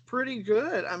looks pretty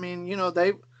good. I mean,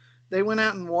 they went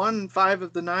out and won 5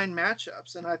 of the 9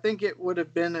 matchups, and I think it would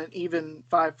have been an even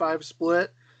 5-5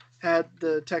 split had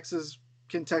the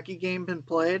Texas-Kentucky game been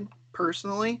played,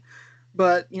 personally.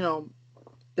 But,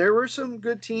 there were some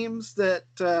good teams that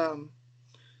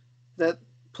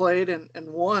played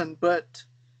and won. But,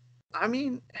 I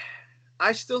mean,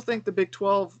 I still think the Big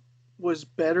 12 was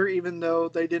better, even though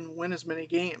they didn't win as many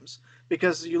games,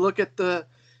 because you look at the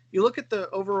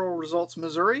overall results.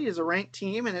 Missouri is a ranked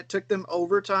team, and it took them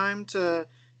overtime to,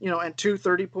 and 2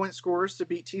 30-point scores to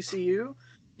beat TCU.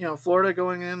 Florida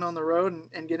going in on the road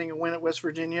and getting a win at West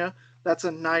Virginia, that's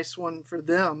a nice one for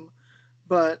them.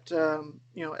 But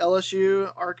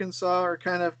LSU, Arkansas are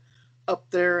kind of up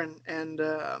there and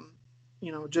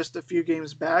just a few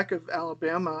games back of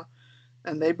Alabama.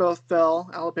 And they both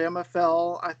fell. Alabama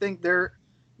fell. I think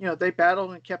they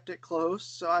battled and kept it close.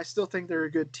 So I still think they're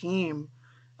a good team.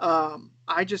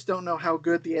 I just don't know how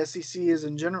good the SEC is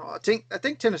in general. I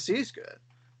think Tennessee's good,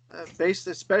 based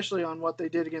especially on what they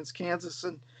did against Kansas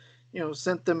and,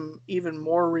 sent them even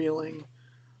more reeling.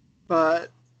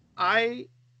 But I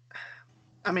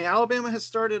mean, Alabama has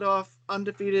started off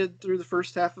undefeated through the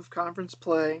first half of conference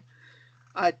play.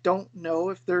 I don't know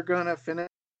if they're going to finish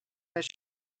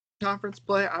conference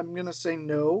play. I'm going to say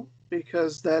no,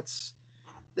 because that's,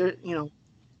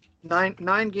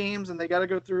 nine games, and they got to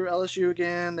go through LSU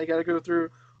again. They got to go through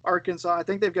Arkansas. I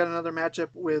think they've got another matchup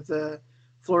with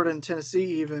Florida and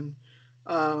Tennessee even.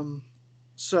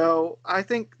 So I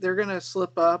think they're going to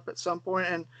slip up at some point,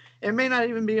 and it may not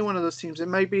even be one of those teams. It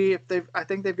might be I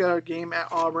think they've got a game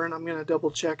at Auburn. I'm going to double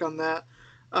check on that.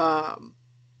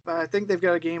 But I think they've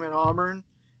got a game at Auburn,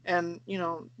 and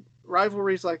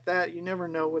rivalries like that, you never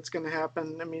know what's going to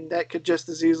happen. I mean, that could just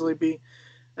as easily be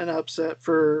an upset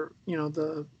for,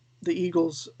 the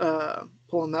Eagles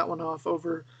pulling that one off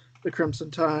over the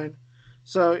Crimson Tide.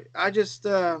 So I just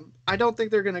I don't think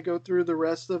they're going to go through the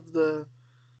rest of the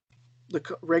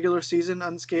regular season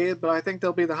unscathed, but I think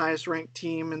they'll be the highest ranked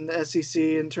team in the SEC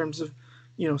in terms of,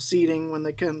 seeding when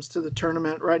it comes to the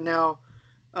tournament. Right now,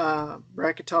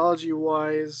 bracketology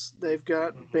wise, they've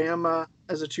got Bama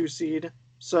as a 2 seed.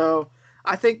 So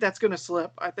I think that's going to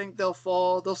slip. I think they'll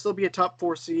fall. They'll still be a top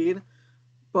 4 seed,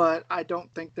 but I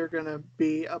don't think they're going to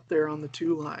be up there on the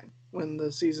 2 line when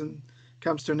the season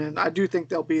comes to an end. I do think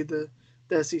they'll be the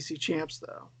SEC champs,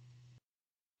 though.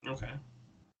 Okay.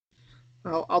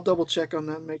 I'll double check on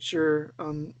that and make sure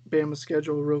on Bama's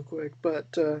schedule real quick.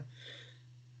 But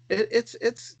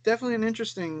it's definitely an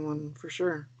interesting one for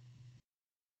sure.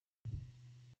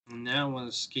 Now I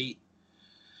want to skate,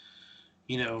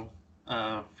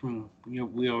 from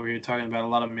we over here talking about a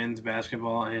lot of men's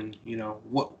basketball, and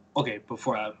what. Okay,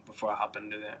 before I hop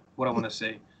into that, what I want to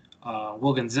say,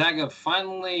 will Gonzaga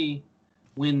finally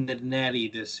win the Natty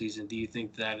this season? Do you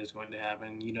think that is going to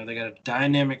happen? They got a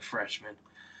dynamic freshman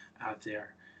out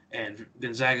there, and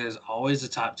Gonzaga is always the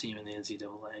top team in the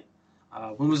NCAA.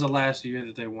 When was the last year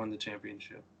that they won the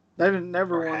championship? They've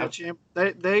never won the champ.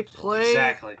 They played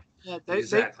exactly. Yeah,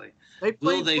 exactly.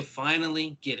 Will they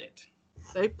finally get it?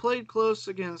 They played close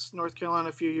against North Carolina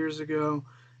a few years ago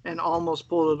and almost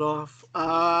pulled it off.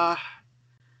 I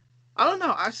don't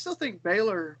know. I still think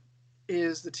Baylor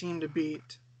is the team to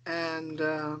beat. And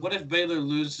what if Baylor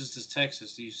loses to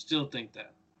Texas? Do you still think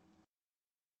that?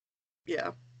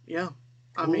 Yeah.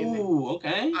 I mean,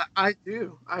 okay. I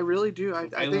do. I really do. I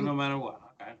think no matter what.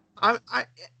 Okay.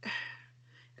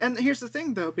 And here's the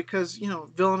thing, though, because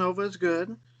Villanova is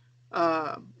good.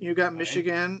 You got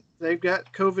Michigan. They've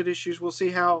got COVID issues. We'll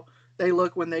see how they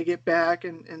look when they get back,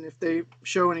 and if they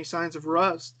show any signs of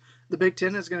rust. The Big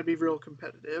Ten is going to be real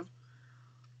competitive.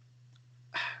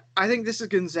 I think this is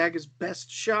Gonzaga's best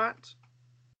shot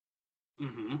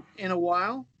in a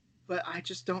while, but I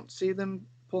just don't see them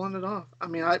pulling it off. I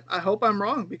mean, I hope I'm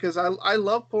wrong, because I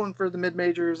love pulling for the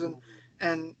mid-majors,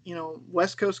 and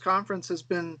West Coast Conference has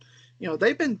been,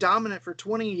 they've been dominant for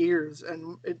 20 years,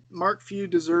 and Mark Few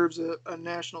deserves a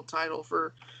national title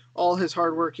for all his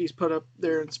hard work he's put up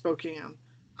there in Spokane.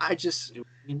 I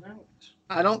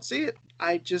don't see it.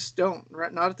 I just don't.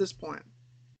 Not at this point.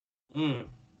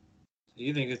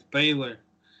 You think it's Baylor?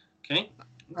 Okay.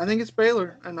 I think it's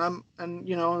Baylor, and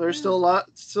there's still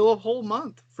a whole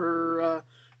month for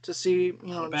to see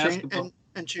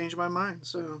change my mind.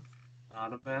 So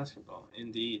out of basketball,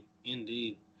 indeed.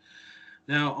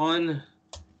 Now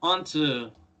on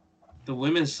to the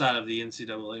women's side of the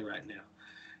NCAA right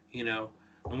now.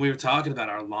 When we were talking about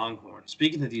our Longhorns,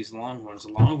 speaking of these Longhorns,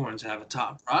 the Longhorns have a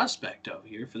top prospect over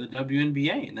here for the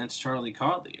WNBA, and that's Charlie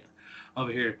Collier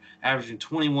over here, averaging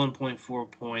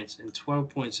 21.4 points and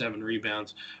 12.7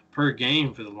 rebounds per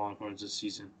game for the Longhorns this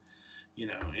season.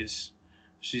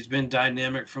 She's been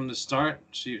dynamic from the start.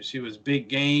 She was big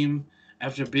game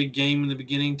after big game in the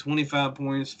beginning, 25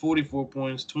 points, 44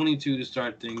 points, 22 to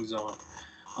start things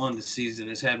on the season.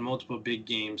 Has had multiple big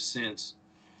games since.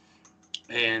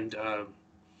 And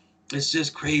it's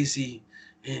just crazy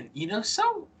and,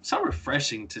 so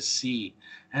refreshing to see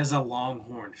as a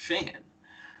Longhorn fan,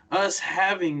 us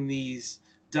having these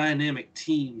dynamic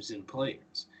teams and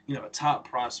players, a top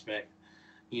prospect,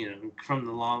 from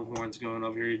the Longhorns going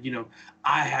over here.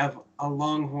 I have a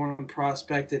Longhorn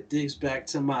prospect that digs back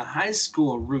to my high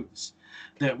school roots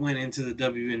that went into the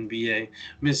WNBA,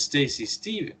 Miss Stacy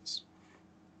Stevens.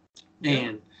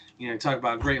 Yeah. And, talk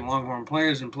about great Longhorn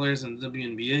players and players in the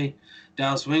WNBA.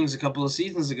 Dallas Wings a couple of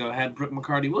seasons ago had Brooke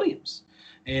McCarty-Williams.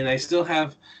 And they still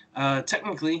have,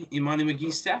 technically, Imani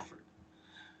McGee-Stafford.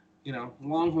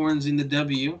 Longhorns in the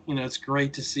W, it's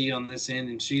great to see on this end,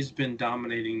 and she's been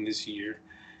dominating this year.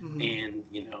 Mm-hmm. And,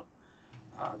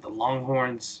 the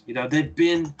Longhorns, they've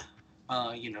been,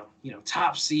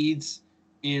 top seeds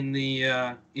in the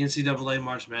NCAA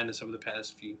March Madness over the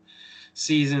past few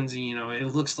seasons. And,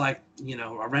 it looks like,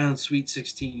 around Sweet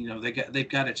 16, they've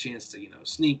got a chance to,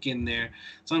 sneak in there.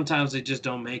 Sometimes they just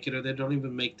don't make it, or they don't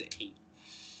even make the 8.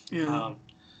 Yeah.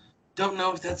 Don't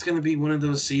know if that's going to be one of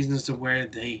those seasons to where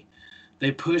they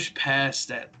push past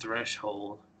that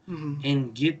threshold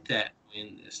and get that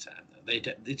win this time.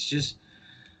 It's just,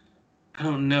 I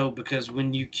don't know, because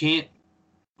when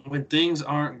things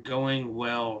aren't going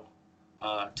well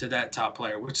to that top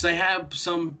player, which they have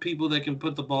some people that can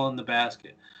put the ball in the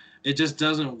basket, it just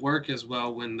doesn't work as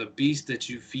well when the beast that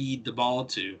you feed the ball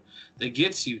to that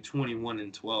gets you 21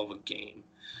 and 12 a game,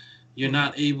 you're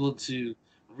not able to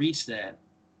reach that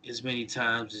as many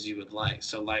times as you would like.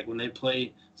 So like when they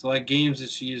play, games that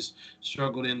she has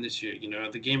struggled in this year,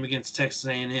 the game against Texas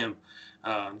A&M,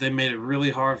 they made it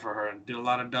really hard for her and did a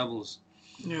lot of doubles.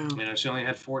 Yeah. She only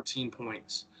had 14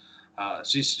 points.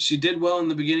 She did well in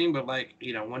the beginning, but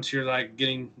once you're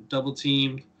getting double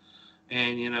teamed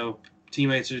and,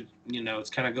 teammates are, it's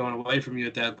kind of going away from you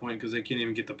at that point because they can't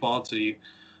even get the ball to you.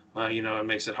 It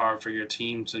makes it hard for your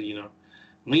team to,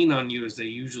 lean on you as they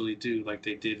usually do, like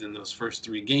they did in those first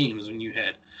 3 games when you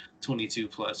had 22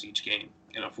 plus each game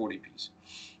in a 40 piece.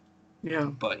 Yeah.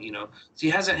 But, she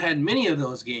hasn't had many of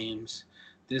those games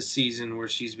this season where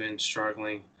she's been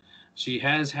struggling. She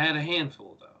has had a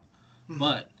handful, though. Mm-hmm.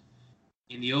 But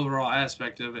in the overall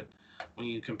aspect of it, when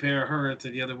you compare her to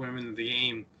the other women in the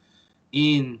game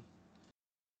in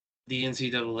the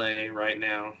NCAA right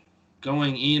now,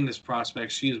 going in this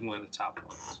prospect, she is one of the top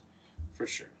ones, for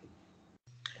sure.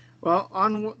 Well,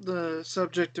 on the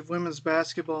subject of women's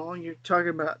basketball, you're talking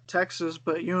about Texas,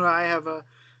 but you and I have a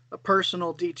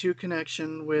personal D2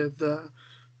 connection with, of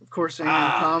course, A&M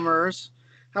Commerce.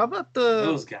 How about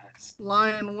those guys?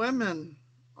 Lion women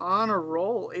on a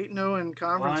roll, 8-0 in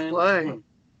conference play. Women.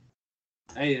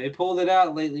 Hey, they pulled it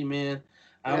out lately, man.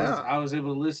 I was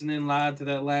able to listen in live to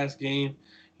that last game,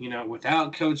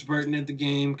 without Coach Burton at the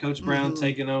game, Coach Brown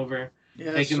taking over.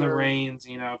 Taking the reins,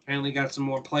 apparently got some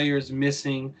more players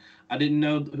missing. I didn't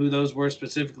know who those were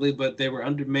specifically, but they were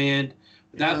undermanned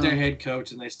without their head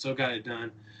coach, and they still got it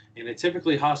done in a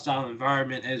typically hostile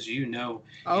environment, as you know,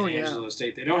 in Angelo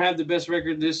State. They don't have the best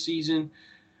record this season,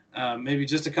 maybe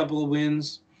just a couple of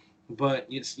wins, but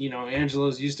it's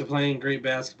Angelo's used to playing great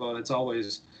basketball. It's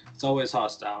always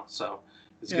hostile, so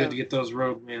it's good to get those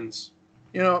road wins.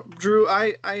 Drew,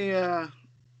 I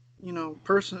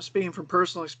speaking from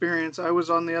personal experience, I was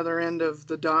on the other end of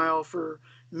the dial for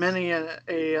many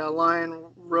a Lion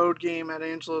road game at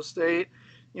Angelo State.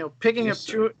 Picking up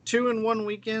two in one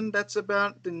weekend, that's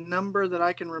about the number that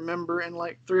I can remember in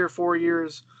 3 or 4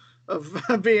 years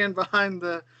of being behind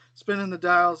spinning the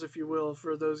dials, if you will,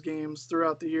 for those games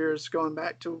throughout the years, going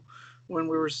back to when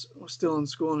we were still in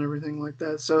school and everything like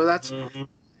that. So that's,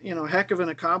 heck of an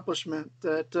accomplishment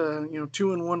that,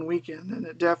 2 in 1 weekend. And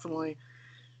it definitely,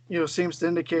 seems to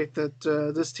indicate that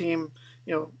this team,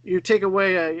 you take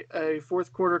away a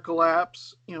fourth quarter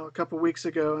collapse, a couple weeks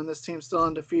ago, and this team's still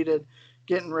undefeated,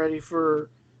 getting ready for,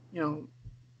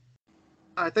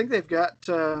 I think they've got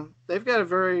a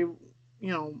very,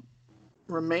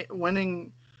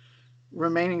 winning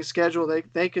remaining schedule,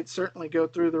 they could certainly go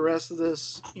through the rest of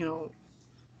this,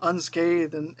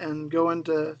 unscathed and go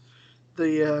into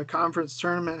the conference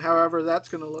tournament. However, that's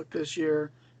going to look this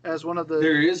year as one of the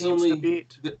teams to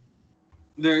beat.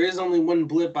 There is only one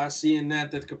blip I see in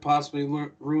that could possibly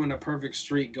ruin a perfect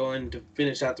streak going to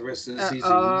finish out the rest of the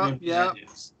season. Yeah,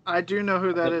 I do know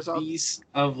who that is. The Beast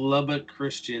of Lubbock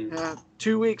Christian. Yeah,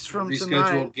 2 weeks from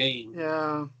rescheduled tonight. Game.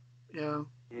 Yeah.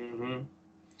 Mm-hmm.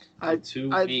 2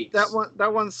 weeks.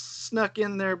 That one snuck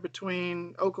in there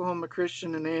between Oklahoma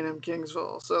Christian and A&M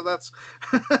Kingsville, so that's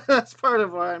that's part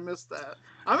of why I missed that.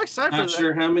 I'm excited. Not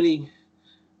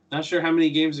sure how many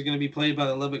games are going to be played by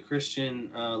the Lubbock Christian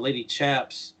Lady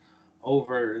Chaps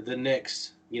over the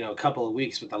next couple of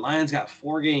weeks, but the Lions got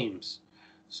 4 games,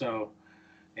 so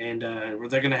and they're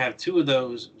going to have 2 of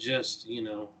those just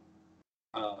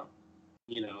a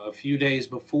few days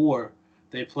before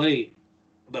they play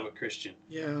Lubbock Christian.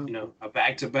 Yeah. A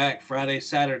back-to-back Friday,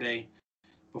 Saturday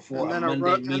before a Monday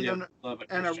meetup.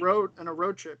 And a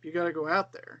road trip. You got to go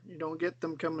out there. You don't get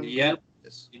them coming. Yep.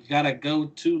 You got to go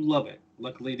to Lubbock.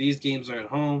 Luckily, these games are at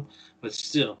home, but it's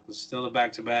still a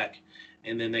back-to-back,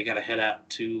 and then they got to head out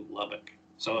to Lubbock.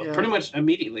 So pretty much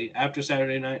immediately after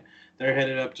Saturday night, they're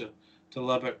headed up to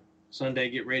Lubbock. Sunday,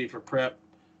 get ready for prep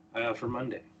for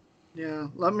Monday. Yeah,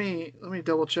 let me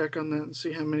double check on that and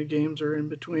see how many games are in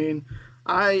between.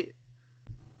 I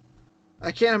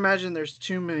can't imagine there's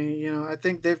too many. I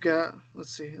think they've got,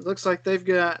 let's see, it looks like they've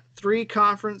got 3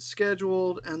 conference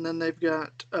scheduled, and then they've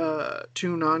got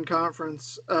 2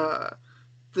 non-conference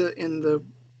in the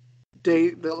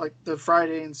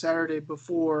Friday and Saturday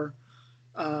before,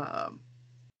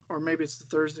 or maybe it's the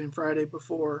Thursday and Friday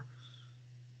before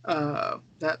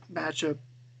that matchup.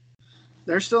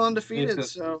 They're still undefeated,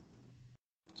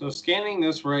 So scanning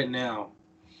this right now,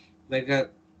 they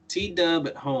got T-Dub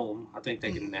at home. I think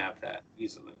they can nab that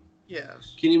easily.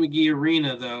 Yes. Kenny McGee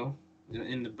Arena, though,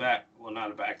 in the back, well, not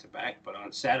a back-to-back, but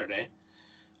on Saturday,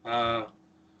 gonna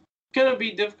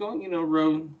be difficult.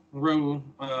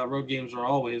 Road games are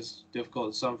always difficult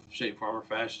in some shape, form, or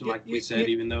fashion. Like we said,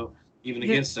 even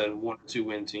against a 1 or 2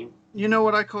 win team. You know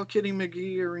what I call Kenny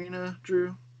McGee Arena,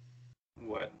 Drew?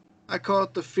 What? I call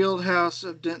it the Field House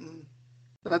of Denton.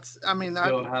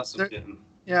 Field House of Denton.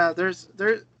 Yeah, there's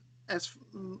as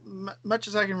much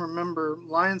as I can remember,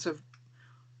 Lions have,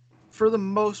 for the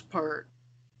most part,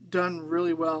 done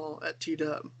really well at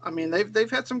T-Dub.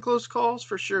 They've had some close calls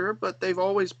for sure, but they've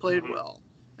always played well,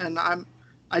 and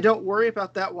I don't worry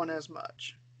about that one as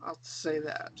much. I'll say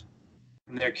that.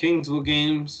 And their Kingsville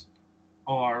games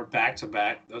are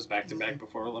back-to-back. Those back-to-back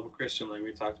before Lubbock Christian, like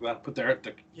we talked about, but they're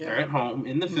at home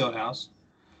in the field house.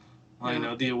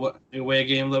 The away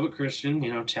game, Lubbock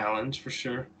Christian, challenge for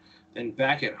sure. Then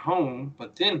back at home,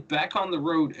 but then back on the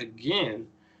road again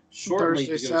shortly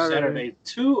to go Saturday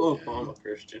to Oklahoma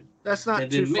Christian. That's not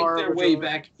too far. And then make their way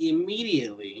back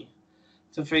immediately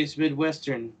to face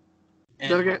Midwestern.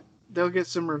 They'll get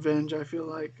some revenge, I feel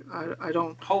like. I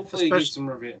don't. Hopefully get some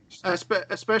revenge.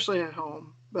 Especially at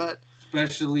home, but.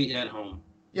 Especially at home.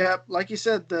 Yeah, like you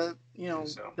said,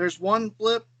 there's one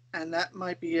blip, and that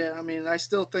might be it. I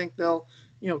still think they'll,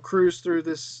 cruise through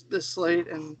this slate,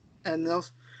 and they'll.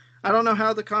 I don't know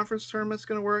how the conference tournament's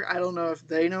going to work. I don't know if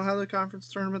they know how the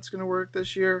conference tournament's going to work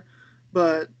this year,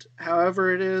 but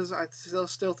however it is, I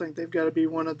still think they've got to be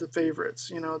one of the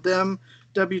favorites. Them,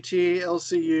 WT,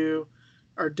 LCU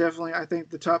are definitely, I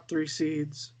think, the top 3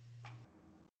 seeds.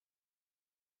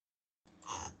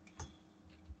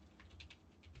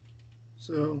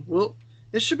 So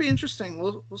it should be interesting.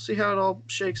 We'll see how it all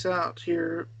shakes out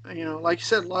here. Like you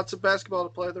said, lots of basketball to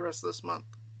play the rest of this month.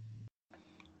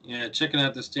 Yeah, checking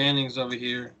out the standings over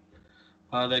here.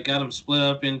 They got them split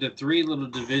up into 3 little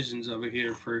divisions over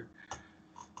here for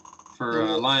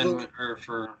Lion or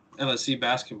for LSC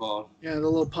basketball. Yeah, the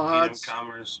little pods. A&M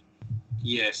Commerce.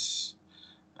 Yes.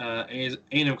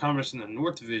 A&M Commerce in the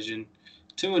North Division,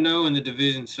 2-0 in the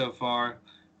division so far,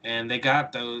 and they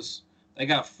got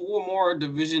 4 more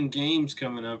division games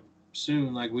coming up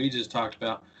soon, like we just talked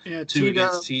about. Yeah, 2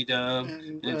 against T-Dub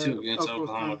and 2 against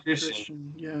Oklahoma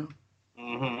Christian. Yeah.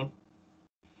 Mm-hmm.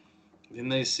 Then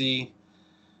they see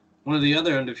one of the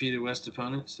other undefeated West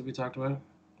opponents that we talked about,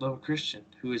 Lubbock Christian,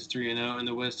 who is 3-0 in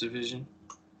the West Division.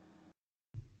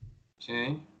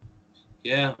 Okay.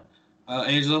 Yeah.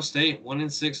 Angelo State,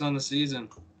 1-6 on the season.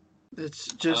 It's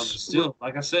just still,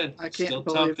 like I said, I can't still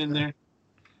tough in their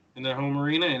home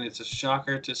arena, and it's a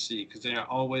shocker to see because they are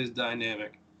always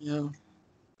dynamic. Yeah.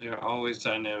 They are always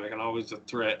dynamic and always a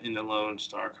threat in the Lone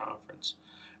Star Conference.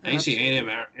 And you see A&M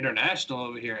International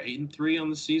over here, 8-3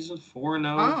 on the season,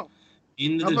 4-0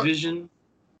 in the division.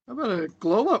 How about a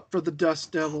glow up for the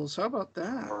Dust Devils? How about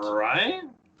that? Right?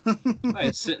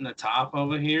 Right, sitting atop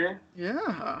over here.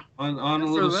 Yeah. On a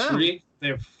little streak.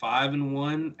 They're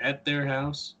 5-1 at their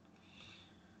house.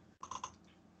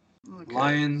 Okay.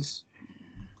 Lions,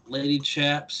 Lady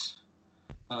Chaps,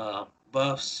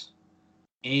 Buffs,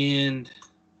 and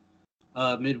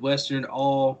Midwestern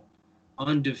all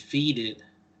undefeated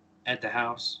at the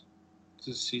house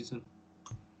this season.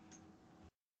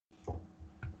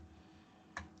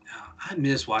 I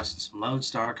miss watching some Lone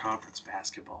Star Conference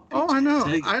basketball. Oh, I know.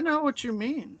 I know what you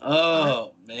mean.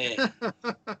 Oh, man.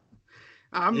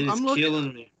 I'm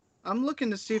killing me. I'm looking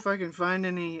to see if I can find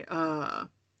any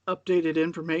updated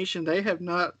information. They have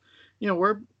not,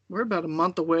 we're about a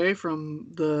month away from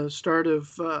the start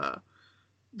of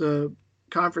the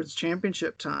conference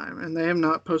championship time, and they have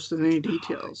not posted any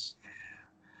details.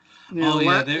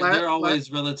 They're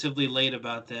always relatively late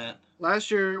about that.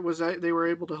 Last year they were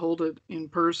able to hold it in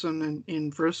person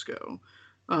in Frisco,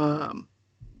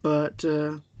 but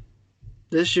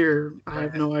this year I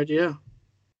have no idea.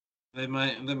 They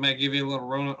might give you a little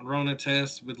Rona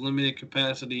test with limited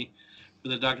capacity for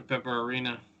the Dr. Pepper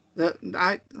Arena. If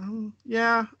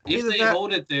they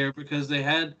hold it there, because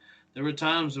there were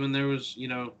times when there was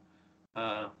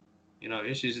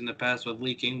issues in the past with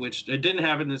leaking, which it didn't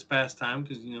happen this past time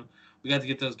because we got to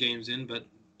get those games in, but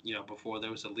before there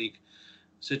was a leak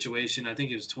situation. I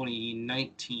think it was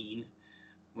 2019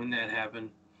 when that happened.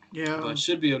 Yeah, but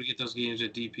should be able to get those games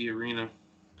at DP Arena.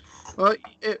 Well,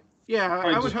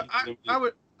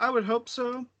 I would hope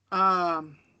so. I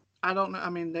don't know. I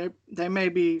mean, they may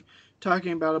be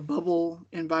talking about a bubble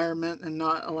environment and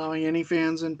not allowing any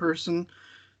fans in person.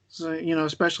 So,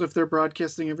 especially if they're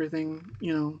broadcasting everything,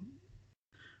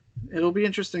 it'll be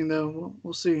interesting though.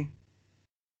 We'll see.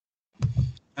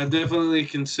 I'm definitely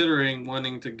considering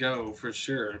wanting to go for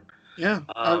sure. Yeah.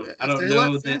 I don't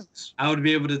know that I would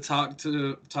be able to talk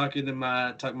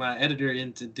my editor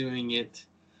into doing it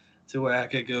to where I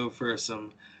could go for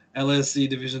some LSC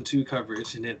Division II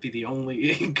coverage, and it'd be the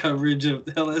only coverage of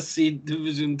LSC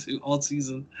Division II all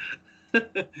season.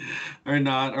 Or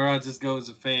not, or I'll just go as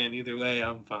a fan. Either way,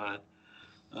 I'm fine.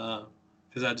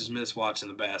 Because I just miss watching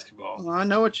the basketball. Well, I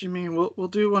know what you mean. We'll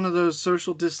do one of those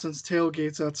social distance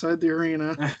tailgates outside the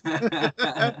arena.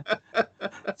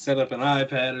 Set up an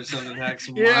iPad or something, hack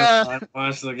some Wi-Fi,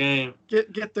 watch the game.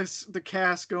 Get the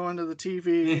cast going to the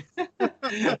TV.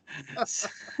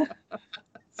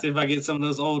 See if I get some of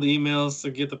those old emails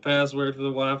to get the password for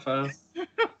the Wi-Fi.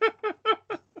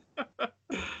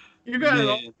 You got it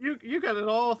all. You got it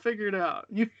all figured out.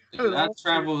 I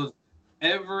traveled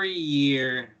every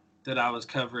year that I was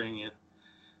covering it.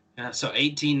 So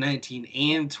 18, 19,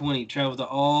 and 20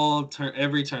 traveled to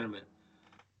every tournament.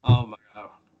 Oh my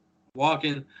God!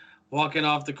 Walking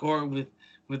off the court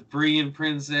with Bree and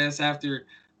Princess after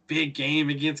big game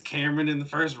against Cameron in the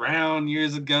first round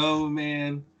years ago,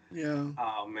 man. Yeah.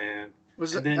 Oh man.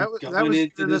 Going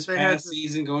into this past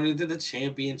season, going into the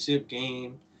championship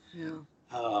game. Yeah.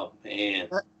 Oh man.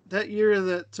 That year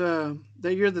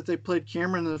that they played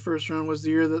Cameron in the first round was the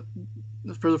year that,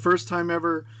 for the first time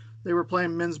ever, they were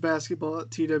playing men's basketball at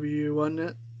TWU, wasn't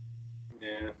it?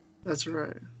 Yeah. That's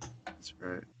right.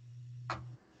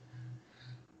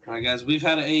 All right, guys, we've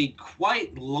had a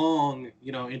quite long,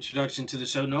 introduction to the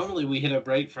show. Normally we hit a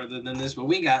break further than this, but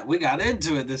we got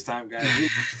into it this time, guys.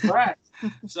 Right.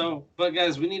 But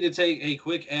guys, we need to take a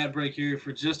quick ad break here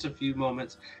for just a few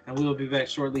moments, and we will be back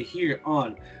shortly here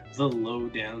on the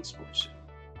Lowdown Sports Show.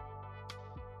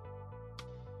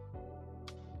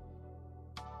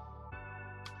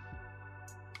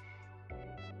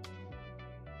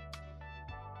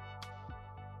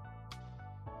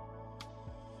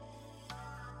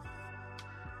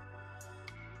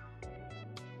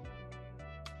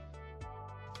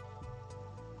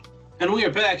 And we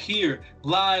are back here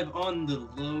live on the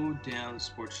Lowdown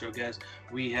Sports Show, guys.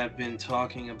 We have been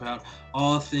talking about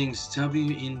all things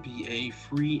WNBA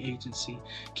free agency.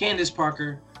 Candace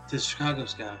Parker to Chicago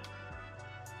Sky.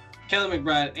 Kelly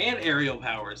McBride and Ariel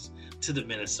Powers to the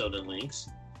Minnesota Lynx.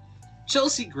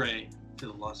 Chelsea Gray to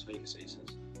the Las Vegas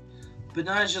Aces.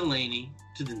 Betnijah Laney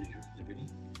to the New York Liberty.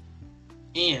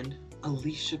 And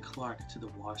Alicia Clark to the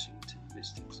Washington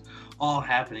Mystics. All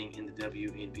happening in the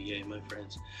WNBA, my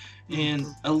friends. And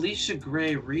Alicia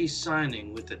Gray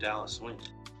re-signing with the Dallas Wings.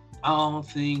 All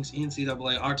things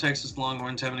NCAA. Our Texas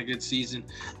Longhorns having a good season.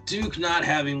 Duke not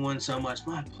having one so much.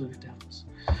 My Blue Devils.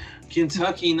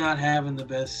 Kentucky not having the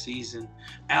best season.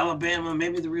 Alabama,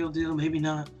 maybe the real deal, maybe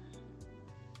not.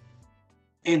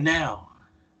 And now,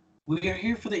 We are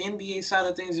here for the NBA side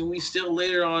of things, and we still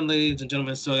later on, ladies and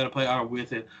gentlemen, still got to play our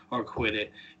with it or quit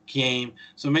it game.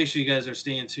 So make sure you guys are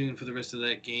staying tuned for the rest of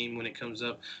that game when it comes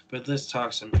up. But let's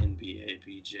talk some NBA,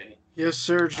 BJ. Yes,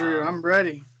 sir, Drew. I'm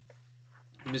ready.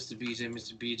 Mr. BJ.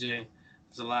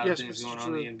 There's a lot of things going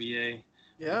on in the NBA.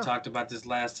 Yeah. We talked about this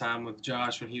last time with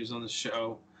Josh when he was on the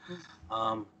show.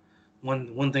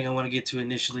 One thing I want to get to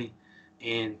initially,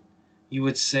 and you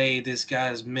would say this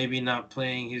guy's maybe not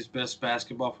playing his best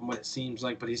basketball from what it seems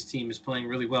like, but his team is playing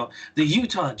really well. The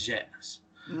Utah Jazz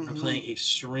are playing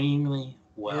extremely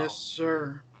well. Yes,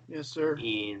 sir.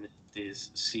 In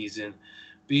this season.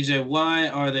 BJ, why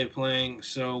are they playing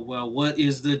so well? What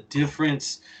is the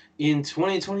difference in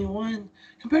 2021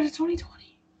 compared to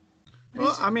 2020?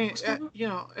 Well, I mean,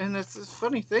 and it's a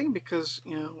funny thing because,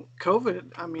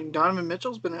 COVID, I mean, Donovan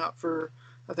Mitchell's been out for,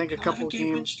 I think, a couple of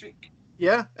games.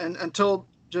 Yeah, and until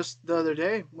just the other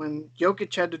day when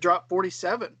Jokic had to drop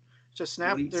 47 to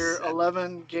snap their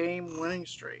 11-game winning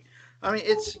streak. I mean,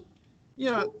 it's,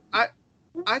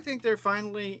 I think they're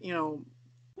finally,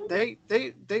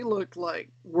 they look like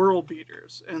world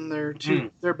beaters in their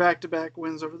their back-to-back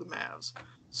wins over the Mavs.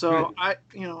 So I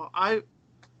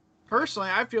personally,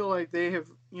 I feel like they have,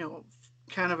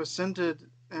 kind of ascended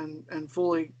and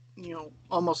fully,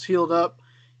 almost healed up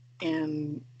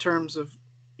in terms of,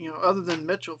 other than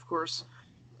Mitchell, of course,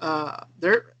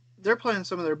 they're playing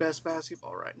some of their best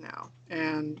basketball right now.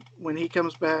 And when he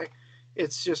comes back,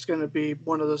 it's just going to be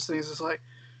one of those things. It's like,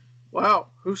 wow,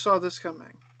 who saw this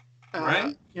coming?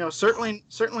 Right.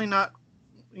 Certainly not.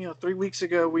 3 weeks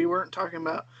ago we weren't talking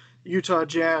about Utah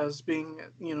Jazz being,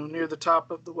 near the top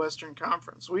of the Western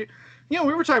Conference. We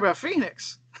were talking about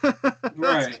Phoenix.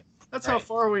 That's how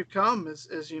far we've come.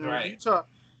 Is Utah,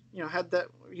 had that.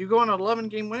 You go on an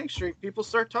 11-game winning streak, people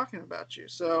start talking about you.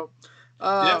 So,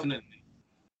 definitely.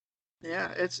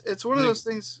 Yeah, it's one of those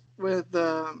things with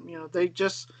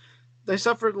they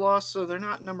suffered loss, so they're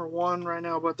not number one right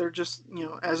now, but they're just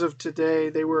as of today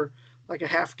they were like a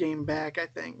half game back, I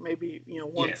think, maybe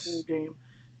one full game.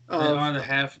 They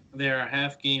are a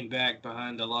half game back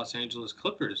behind the Los Angeles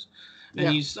Clippers.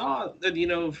 And you saw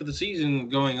that, for the season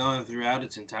going on throughout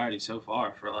its entirety so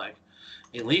far, for like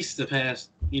at least the past,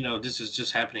 this is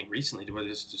just happening recently to where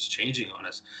this is just changing on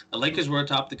us. The Lakers were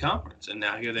atop the conference, and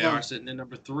now here they are sitting in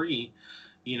number 3,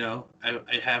 a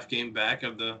half game back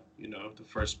of the, the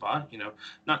first spot,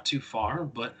 not too far,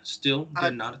 but still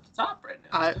they're not at the top right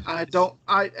now.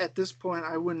 At this point,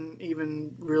 I wouldn't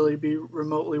even really be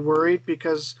remotely worried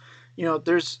because,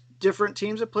 there's different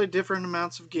teams that play different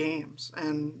amounts of games,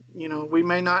 and we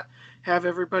may not have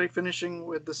everybody finishing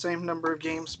with the same number of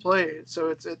games played. So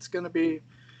it's going to be,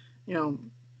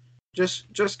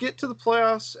 just get to the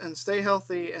playoffs and stay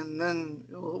healthy, and then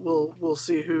we'll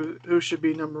see who should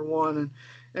be number one and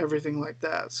everything like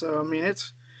that. So I mean,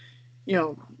 it's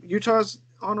Utah's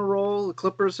on a roll. The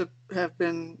Clippers have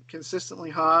been consistently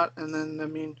hot, and then I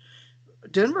mean,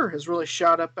 Denver has really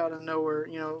shot up out of nowhere.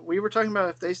 We were talking about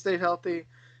if they stayed healthy.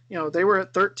 They were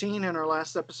at 13 in our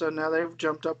last episode. Now they've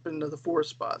jumped up into the 4th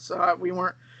spot. So we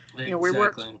weren't,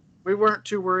 we weren't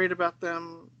too worried about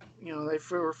them. They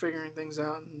were figuring things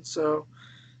out, and so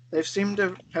they've seemed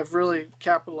to have really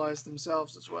capitalized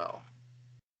themselves as well.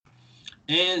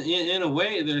 And in a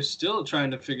way, they're still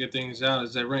trying to figure things out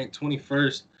as they rank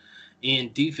 21st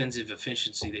in defensive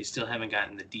efficiency. They still haven't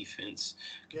gotten the defense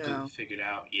completely figured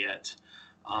out yet.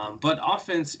 But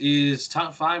offense is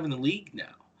top 5 in the league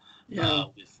now. Yeah.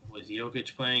 With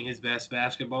Jokic playing his best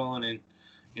basketball and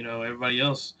everybody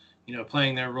else,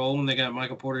 playing their role. And they got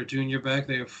Michael Porter Jr. back.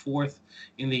 They are 4th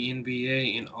in the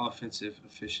NBA in offensive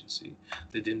efficiency.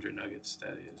 The Denver Nuggets,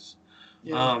 that is.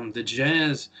 Yeah. The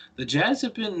Jazz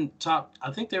have been top.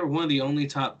 I think they were one of the only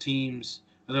top teams.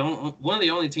 One of the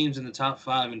only teams in the top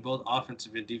 5 in both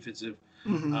offensive and defensive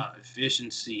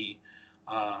efficiency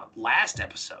last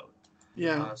episode.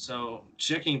 Yeah. So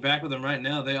checking back with them right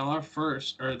now, they are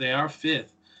 5th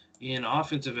in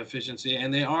offensive efficiency,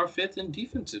 and they are 5th in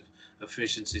defensive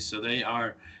efficiency. So they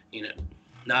are,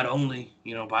 not only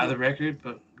by the record,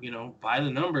 but by the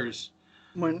numbers.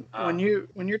 When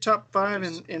you're top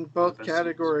 5 in both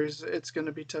categories, it's going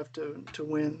to be tough to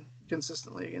win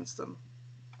consistently against them.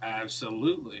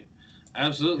 Absolutely.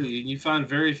 You find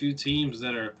very few teams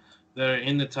that are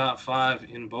in the top 5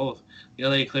 in both. The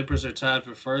LA Clippers are tied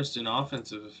for 1st in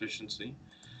offensive efficiency,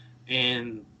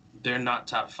 and they're not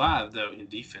top 5 though in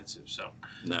defensive. So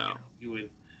no,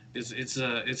 it's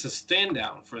a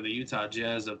standout for the Utah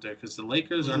Jazz up there because the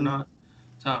Lakers are not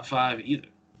top 5 either.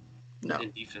 No.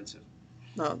 In defensive.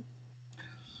 No.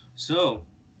 So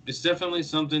it's definitely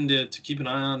something to keep an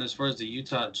eye on as far as the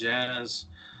Utah Jazz.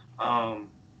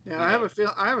 Yeah, I have a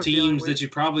feeling teams that you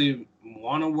probably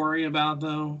want to worry about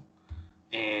though,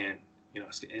 and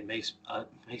it makes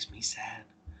me sad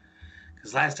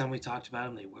because last time we talked about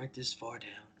them, they weren't this far down.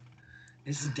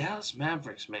 This is Dallas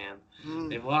Mavericks, man.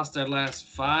 They've lost their last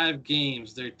 5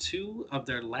 games. They're 2 of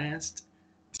their last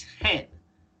 10.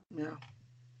 Yeah.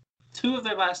 2 of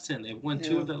their last 10. They've won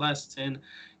 2 of their last 10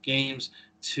 games.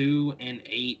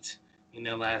 2-8 in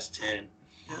their last 10.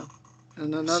 Yeah.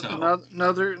 And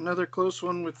another close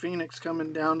one with Phoenix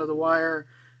coming down to the wire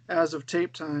as of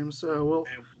tape time. So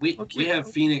we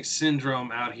have Phoenix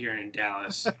syndrome out here in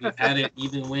Dallas. We've had it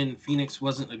even when Phoenix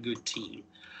wasn't a good team.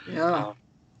 Yeah.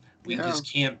 We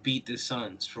just can't beat the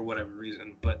Suns for whatever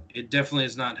reason. But it definitely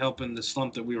is not helping the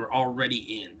slump that we were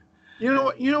already in. You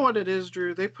know what it is,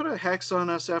 Drew? They put a hex on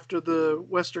us after the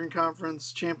Western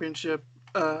Conference Championship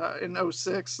in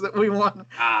 2006 that we won.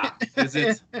 Is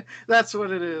it? That's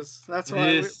what it is. That's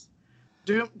why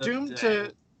doomed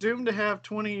to have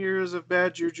 20 years of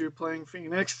bad juju playing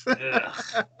Phoenix. I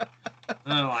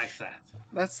don't like that.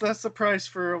 That's the price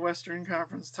for a Western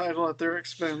Conference title at their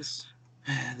expense.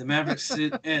 The Mavericks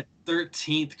sit at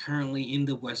 13th currently in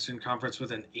the Western Conference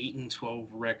with an 8-12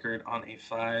 record on a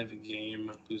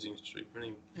 5-game losing streak,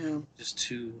 winning just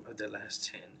 2 of their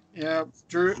last 10. Yeah,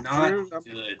 Drew.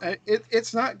 Good.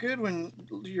 It's not good when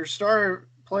your star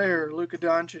player Luka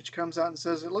Doncic comes out and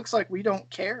says it looks like we don't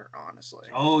care. Honestly.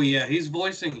 Oh yeah, he will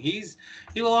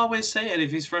always say it if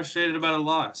he's frustrated about a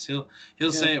loss. He'll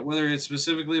say it whether it's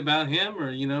specifically about him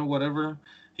or whatever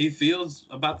he feels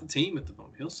about the team at the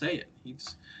moment. He'll say it.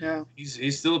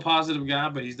 He's still a positive guy,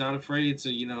 but he's not afraid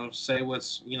to say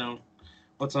what's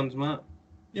on his mind.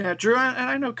 Yeah, Drew, and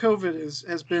I know COVID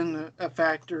has been a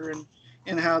factor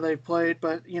in how they've played,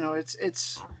 but it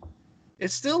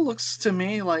still looks to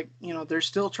me like they're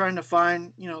still trying to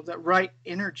find that right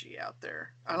energy out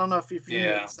there. I don't know if you've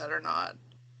noticed that or not.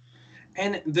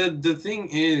 And the thing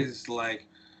is, like,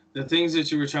 the things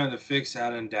that you were trying to fix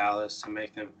out in Dallas to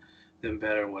make them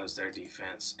better was their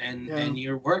defense, and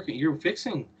you're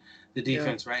fixing the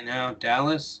defense right now.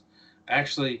 Dallas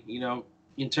actually,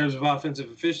 in terms of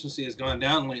offensive efficiency, has gone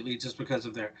down lately just because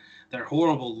of their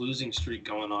horrible losing streak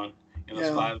going on in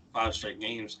those five straight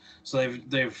games. So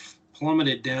they've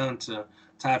plummeted down to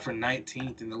tied for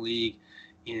 19th in the league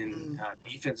in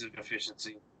defensive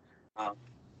efficiency.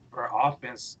 For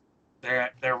offense,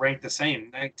 they're ranked the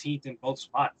same, 19th in both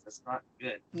spots. That's not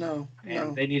good.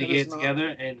 They need to get it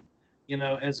together. And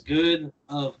as good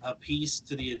of a piece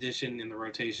to the addition in the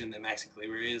rotation that Maxi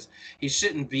Kleber is, he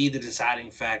shouldn't be the deciding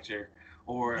factor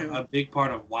or a big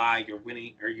part of why you're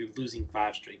winning or you're losing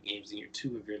 5 straight games in your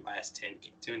 2 of your last 10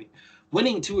 games.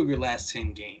 Winning 2 of your last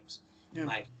 10 games.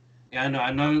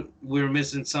 I know we're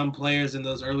missing some players in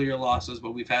those earlier losses,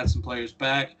 but we've had some players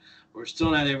back. We're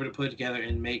still not able to put together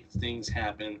and make things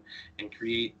happen and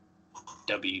create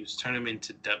W's, turn them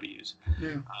into W's.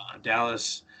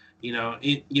 Dallas,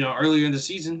 earlier in the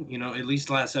season, at least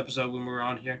last episode when we were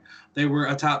on here, they were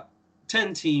a top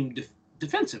 10 team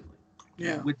defensively.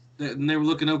 And they were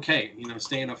looking okay,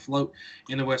 staying afloat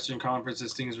in the Western Conference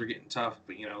as things were getting tough.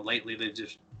 But, lately they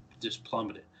just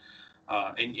plummeted.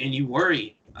 And you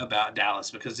worry about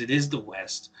Dallas because it is the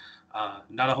West.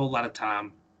 Not a whole lot of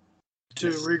time to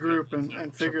regroup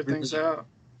and figure things out.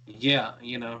 Yeah,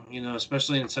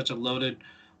 especially in such a loaded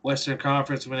Western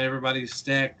Conference when everybody's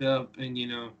stacked up and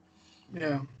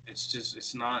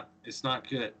it's not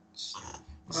good.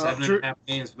 7.5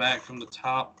 games back from the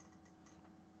top.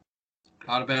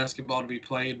 A lot of basketball to be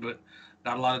played, but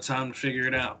not a lot of time to figure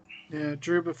it out. Yeah,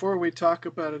 Drew, before we talk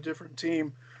about a different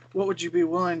team, what would you be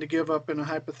willing to give up in a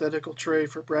hypothetical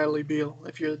trade for Bradley Beal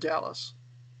if you're Dallas?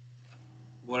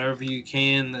 Whatever you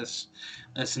can that's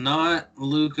not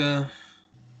Luka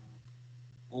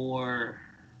or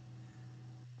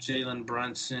Jalen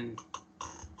Brunson.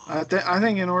 I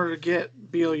think in order to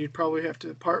get Beal, you'd probably have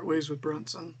to part ways with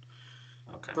Brunson.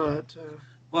 Okay. But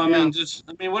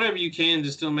whatever you can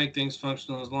to still make things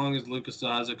functional, as long as Luka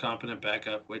still has a competent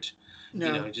backup, which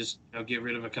get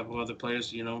rid of a couple other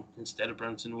players, instead of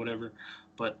Brunson, whatever.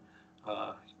 But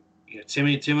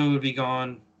Timmy would be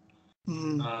gone.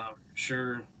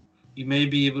 Sure, you may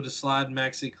be able to slide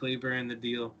Maxi Kleber in the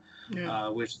deal,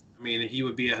 which he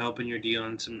would be a help in your deal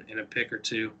in a pick or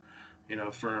two,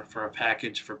 for a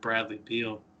package for Bradley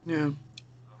Beal. Yeah,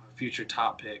 future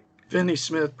top pick. Finney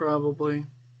Smith probably.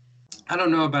 I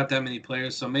don't know about that many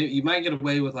players, so maybe you might get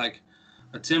away with like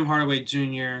a Tim Hardaway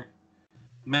Jr.,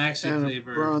 Maxi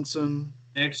Kleber, Bronson,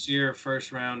 next year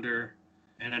first rounder,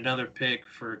 and another pick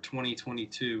for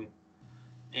 2022,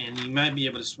 and you might be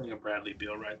able to swing a Bradley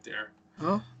Beal right there.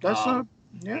 Oh, that's not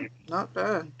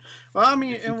bad. Well,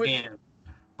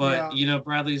 But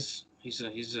Bradley's he's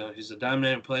a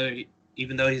dynamic player.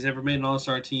 Even though he's never made an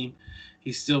All-Star team,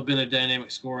 he's still been a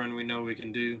dynamic scorer, and we know we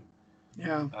can do.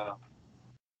 Yeah.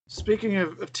 Speaking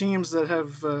of teams that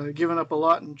have given up a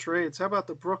lot in trades, how about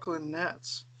the Brooklyn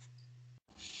Nets?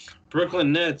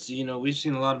 Brooklyn Nets, we've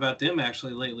seen a lot about them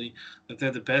actually lately. That they're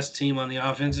the best team on the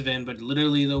offensive end, but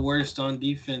literally the worst on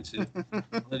the defensive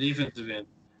end.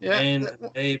 Yeah, and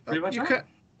they pretty much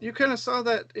you kind of saw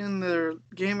that in their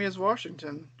game against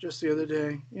Washington just the other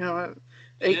day.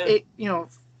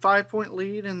 5-point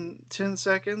lead in 10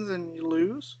 seconds and you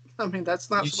lose. I mean, that's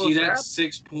not supposed to happen. You see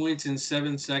that 6 points in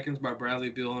 7 seconds by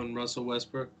Bradley Beal and Russell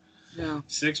Westbrook? Yeah.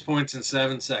 6 points in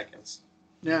 7 seconds.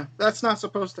 Yeah, that's not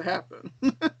supposed to happen.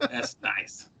 That's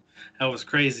nice. That was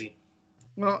crazy.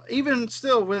 Well, even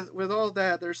still, with all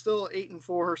that, they're still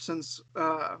 8-4 since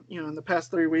in the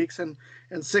past 3 weeks, and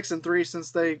 6-3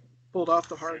 since they pulled off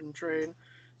the Harden trade.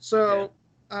 So,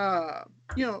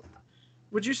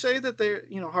 would you say that they,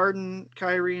 Harden,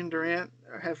 Kyrie, and Durant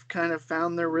have kind of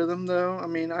found their rhythm, though? I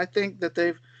mean, I think that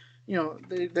they've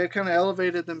kind of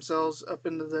elevated themselves up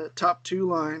into the top 2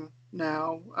 line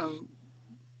now.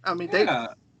 They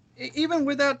even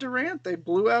without Durant, they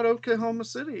blew out Oklahoma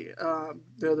City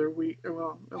the other week.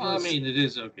 Well, it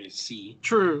is OKC.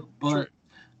 True, but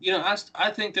I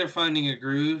think they're finding a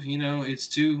groove. It's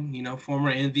 2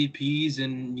 former MVPs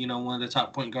and one of the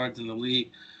top point guards in the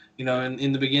league. And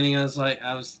in the beginning, I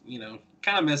was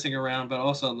kind of messing around, but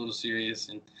also a little serious.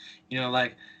 And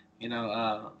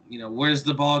where's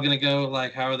the ball gonna go?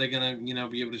 Like, how are they gonna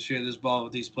be able to share this ball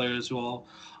with these players who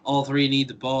all 3 need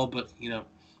the ball? But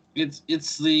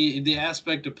it's the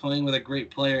aspect of playing with a great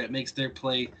player. It makes their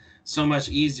play so much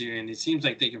easier, and it seems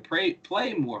like they can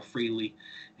play more freely,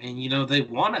 and they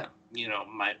want to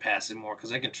might pass it more because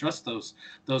they can trust those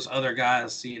other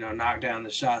guys to knock down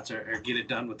the shots or get it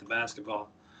done with the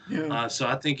basketball. Yeah. So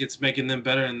I think it's making them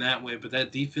better in that way. But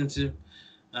that defense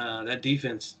that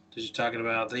you're talking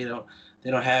about, they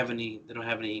don't have any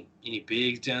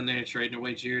bigs down there trading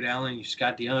away Jared Allen. You just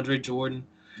got DeAndre Jordan.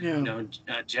 Yeah.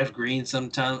 Jeff Green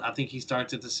sometimes. I think he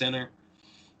starts at the center.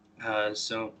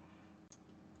 So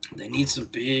they need some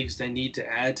bigs. They need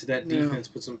to add to that defense.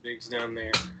 Put some bigs down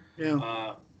there.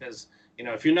 Yeah. Because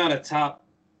if you're not a top,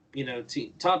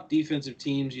 top defensive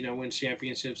teams, win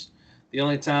championships. The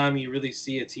only time you really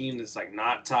see a team that's like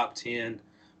not top 10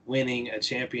 winning a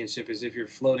championship is if you're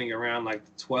floating around like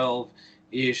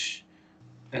 12-ish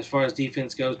as far as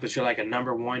defense goes, but you're like a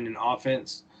number 1 in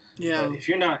offense. Yeah. But if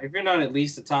you're not at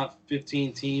least a top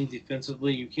 15 team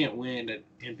defensively, you can't win an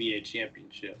NBA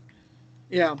championship.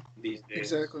 Yeah. These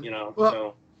days, exactly.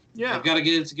 So yeah, they've got to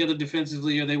get it together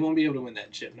defensively, or they won't be able to win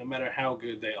that chip, no matter how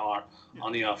good they are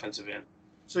on the offensive end.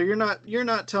 So you're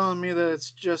not telling me that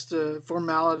it's just a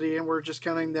formality and we're just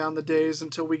counting down the days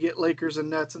until we get Lakers and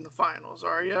Nets in the finals,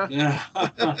 are you? Yeah.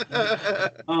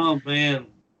 Oh man,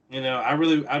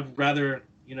 I'd rather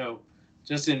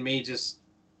just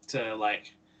to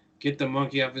get the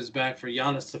monkey off his back for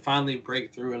Giannis to finally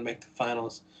break through and make the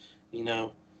finals.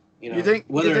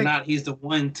 Whether or not he's the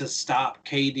one to stop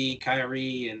KD,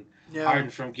 Kyrie, and Harden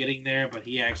from getting there, but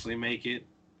he actually make it.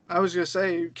 I was going to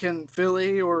say, can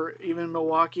Philly or even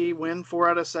Milwaukee win 4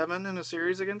 out of 7 in a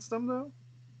series against them, though?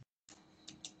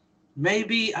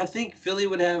 Maybe. I think Philly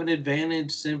would have an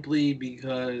advantage simply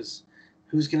because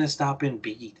who's going to stop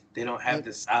Embiid? They don't have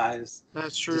the size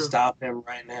to stop him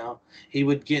right now. He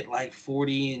would get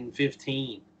 40 and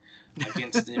 15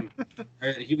 against him.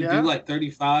 He would do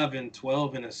 35 and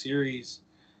 12 in a series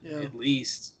at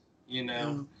least,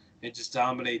 and just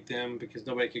dominate them because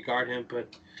nobody could guard him.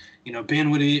 But Ben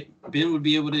would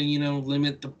be able to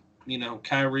limit the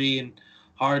Kyrie and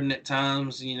Harden at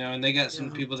times, and they got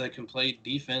some people that can play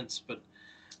defense. But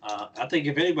I think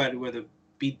if anybody were to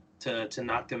beat to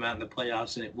knock them out in the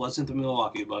playoffs, and it wasn't the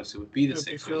Milwaukee Bucks, it would be the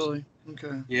Sixers. Philly.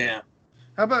 Okay. Yeah.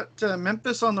 How about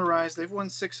Memphis on the rise? They've won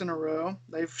 6 in a row.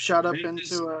 They've shot up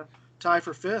into a tie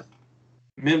for 5th.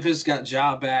 Memphis got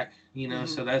Ja back,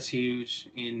 so that's huge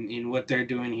in what they're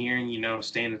doing here, and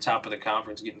staying at the top of the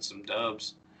conference, getting some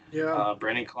dubs. Yeah.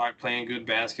 Brandon Clark playing good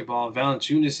basketball.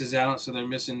 Valanciunas is out, so they're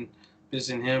missing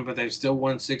him, but they've still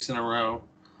won 6 in a row.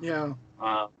 Yeah.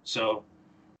 So,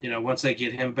 once they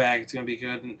get him back, it's gonna be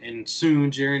good. And soon,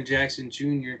 Jaren Jackson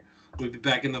Jr. will be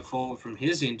back in the fold from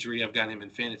his injury. I've got him in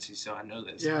fantasy, so I know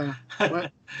this. Yeah.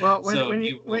 Well,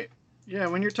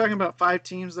 when you're talking about 5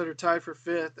 teams that are tied for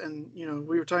 5th, and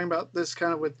we were talking about this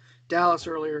kind of with Dallas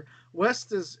earlier.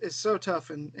 West is so tough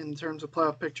in terms of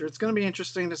playoff picture. It's going to be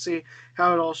interesting to see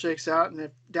how it all shakes out, and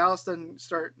if Dallas doesn't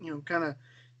start kind of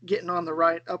getting on the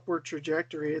right upward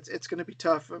trajectory. It's going to be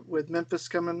tough with Memphis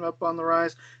coming up on the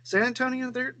rise. San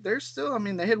Antonio, they're still. I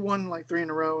mean, they had won like 3 in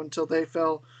a row until they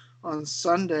fell on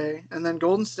Sunday, and then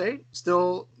Golden State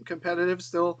still competitive,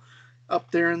 still up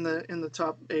there in the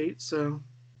top 8. So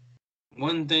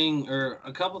one thing or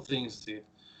a couple things to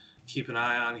keep an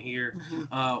eye on here.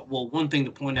 Well, one thing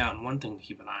to point out and one thing to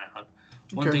keep an eye on.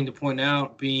 One thing to point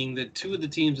out being that 2 of the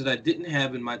teams that I didn't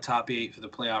have in my top 8 for the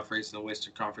playoff race in the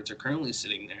Western Conference are currently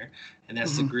sitting there, and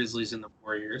that's the Grizzlies and the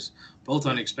Warriors, both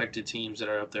unexpected teams that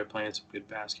are up there playing some good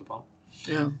basketball.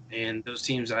 Yeah. And those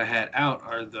teams that I had out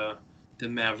are the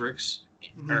Mavericks,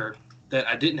 or that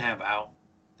I didn't have out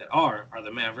that are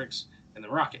the Mavericks and the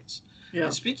Rockets. Yeah.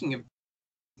 And speaking of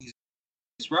these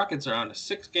Rockets are on a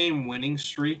 6-game winning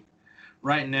streak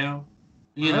right now,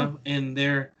 you know, and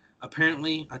they're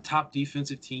apparently a top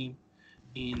defensive team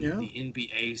in the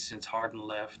NBA since Harden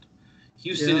left.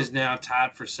 Houston is now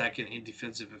tied for second in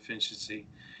defensive efficiency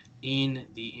in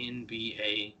the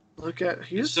NBA. Look at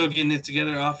Houston. They're still getting it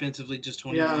together offensively, just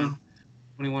 21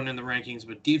 in the rankings,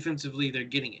 but defensively they're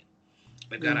getting it.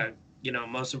 They've got a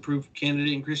most improved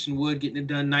candidate in Christian Wood getting it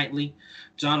done nightly.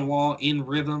 John Wall in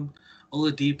rhythm.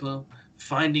 Oladipo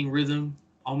finding rhythm,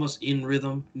 almost in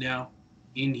rhythm now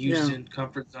in Houston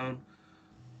comfort zone.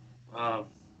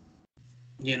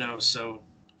 So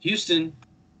Houston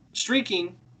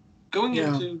streaking, going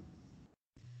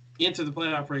into the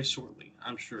playoff race shortly,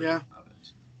 I'm sure. Yeah. Of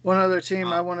it. One other team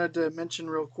I wanted to mention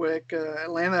real quick,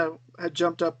 Atlanta had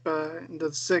jumped up into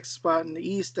the 6th spot in the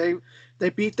East. They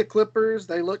beat the Clippers.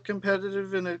 They looked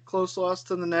competitive in a close loss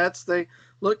to the Nets. They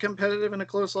looked competitive in a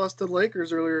close loss to the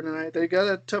Lakers earlier tonight. They got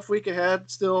a tough week ahead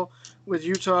still with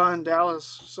Utah and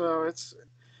Dallas. So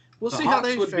we'll see how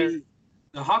they fare.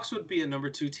 The Hawks would be a number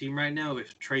 2 team right now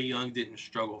if Trae Young didn't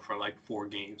struggle for like 4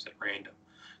 games at random.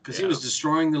 Because he was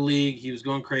destroying the league. He was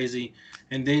going crazy.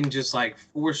 And then just like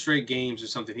 4 straight games or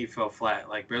something, he fell flat.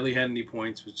 Like barely had any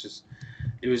points.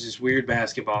 It was just weird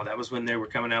basketball. That was when they were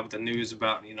coming out with the news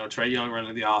about, Trae Young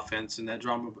running the offense and that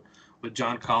drama with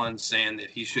John Collins saying that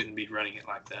he shouldn't be running it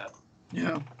like that.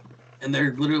 Yeah. And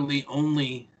they're literally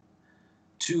only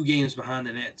 2 games behind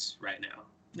the Nets right now.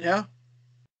 Yeah.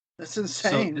 That's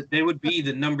insane. So they would be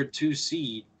the number 2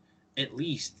 seed at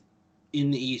least in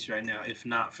the East right now, if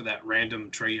not for that random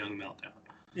Trae Young meltdown.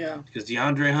 Yeah. Because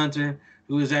DeAndre Hunter,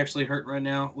 who is actually hurt right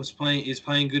now, is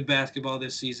playing good basketball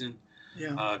this season.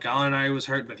 Yeah. Gallinari was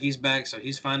hurt, but he's back, so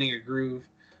he's finding a groove.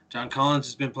 John Collins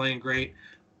has been playing great.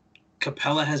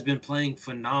 Capella has been playing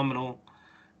phenomenal.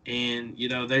 And,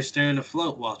 they're staring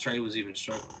afloat while Trae was even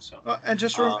struggling. So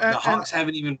the Hawks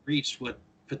haven't even reached what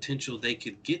potential they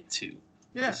could get to.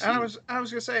 Yeah, and I was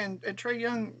gonna say, and Trae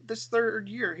Young, this 3rd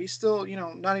year, he's still,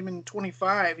 not even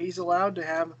 25. He's allowed to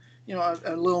have,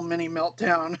 a little mini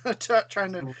meltdown,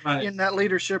 trying to in that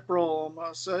leadership role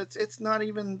almost. So it's not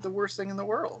even the worst thing in the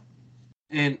world.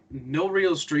 And no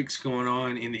real streaks going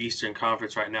on in the Eastern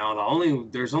Conference right now.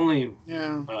 There's only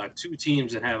 2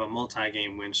 teams that have a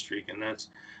multi-game win streak, and that's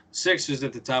Sixers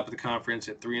at the top of the conference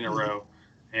at 3 in a row,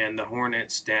 and the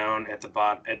Hornets down at the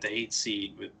bottom at the 8th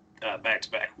seed with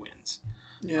back-to-back wins.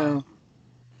 Yeah.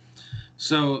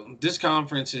 So this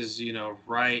conference is,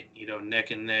 right, neck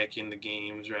and neck in the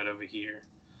games right over here.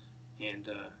 And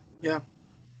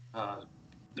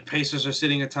the Pacers are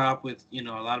sitting atop with, a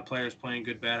lot of players playing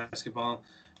good basketball.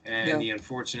 And the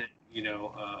unfortunate,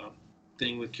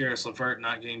 thing with Karis LeVert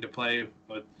not getting to play,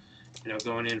 but,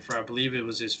 going in for, I believe it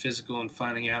was his physical and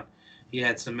finding out he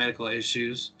had some medical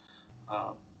issues.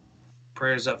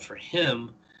 Prayers up for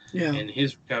him. And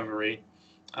his recovery.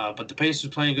 But the Pacers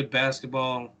playing good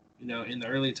basketball, in the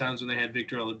early times when they had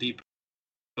Victor Oladipo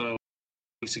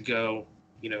weeks ago,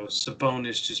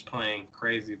 Sabonis just playing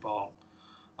crazy ball.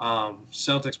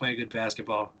 Celtics playing good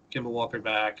basketball, Kemba Walker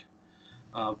back.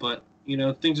 But,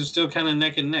 things are still kind of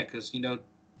neck and neck because,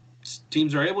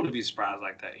 teams are able to be surprised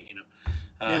like that,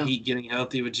 Heat getting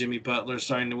healthy with Jimmy Butler,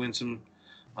 starting to win some,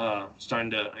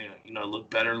 starting to, look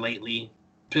better lately.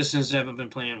 Pistons haven't been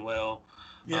playing well.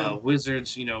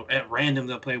 Wizards, at random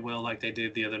they'll play well like they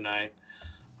did the other night.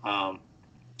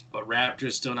 But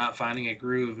Raptors still not finding a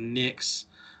groove. Knicks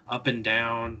up and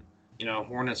down.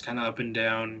 Hornets kind of up and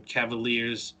down.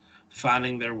 Cavaliers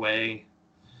finding their way.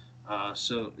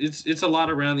 So it's a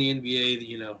lot around the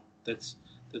NBA that,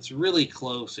 that's really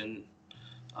close and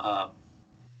a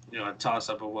toss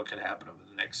up of what could happen over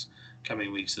the next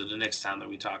coming weeks. So the next time that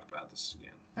we talk about this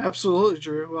again. Absolutely,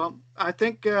 Drew. Well, I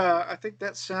think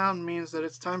that sound means that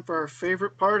it's time for our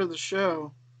favorite part of the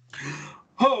show.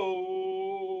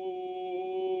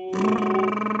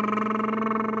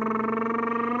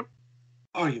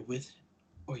 Are you with it,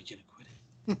 or are you gonna quit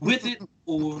it? With it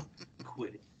or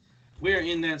quit it? we're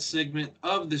in that segment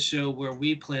of the show where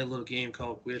we play a little game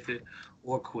called With It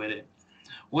or Quit It.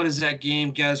 What is that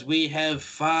game, guys? We have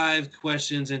 5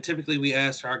 questions, and typically we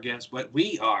ask our guests, but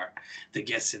we are the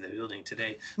guests in the building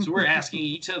today. So we're asking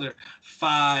each other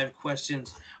 5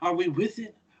 questions. Are we with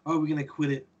it, or are we going to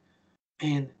quit it?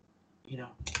 And,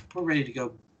 we're ready to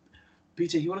go.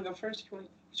 BJ, you want to go first? Which one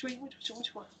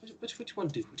do? Which one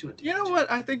do you want to do? You know what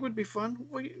I think would be fun?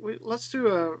 Let's do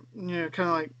a kind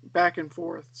of like back and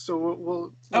forth. So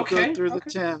we'll go through the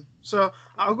 10. So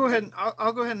I'll go ahead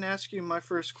and ask you my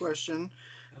first question.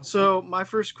 Okay. So my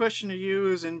first question to you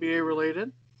is NBA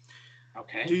related.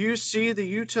 Okay. Do you see the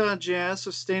Utah Jazz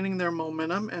sustaining their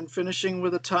momentum and finishing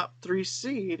with a top 3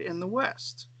 seed in the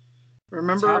West?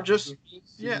 Remember, just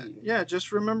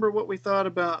remember what we thought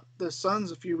about the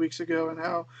Suns a few weeks ago and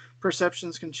how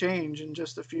perceptions can change in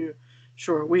just a few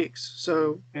short weeks.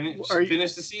 So,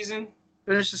 finish the season?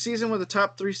 Finish the season with a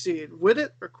top 3 seed. With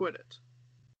it or quit it?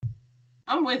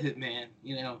 I'm with it, man.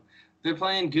 They're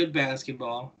playing good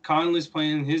basketball. Conley's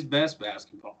playing his best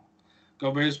basketball.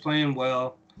 Gobert's playing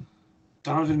well.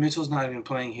 Donovan Mitchell's not even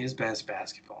playing his best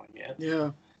basketball yet.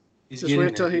 Yeah. He's not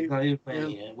even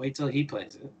playing yet. Wait till he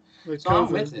plays it. So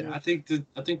I'm with it. I think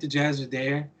the Jazz are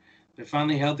there. They're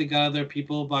finally healthy. Got other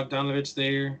people. Bogdanovich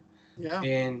there. Yeah.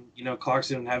 And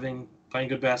Clarkson playing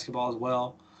good basketball as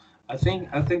well. I think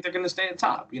they're going to stay at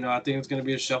top. I think it's going to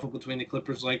be a shuffle between the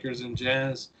Clippers, Lakers, and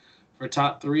Jazz for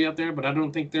top 3 up there. But I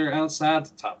don't think they're outside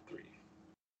the top 3.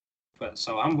 But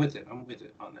so I'm with it. I'm with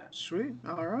it on that. Sweet.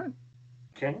 All right.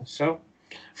 Okay. So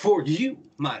for you,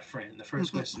 my friend, the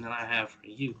first question that I have for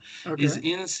you is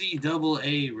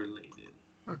NCAA related.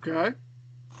 Okay.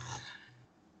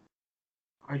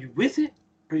 Are you with it,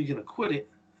 or are you going to quit it,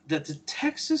 that the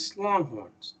Texas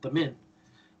Longhorns, the men,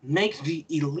 make the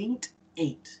Elite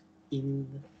 8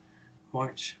 in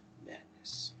March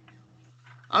Madness?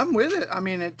 I'm with it. I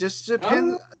mean, it just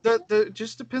depends.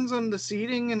 Just depends on the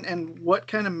seeding and what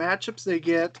kind of matchups they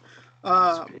get.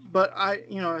 But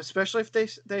especially if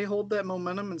they hold that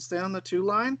momentum and stay on the 2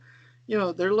 line,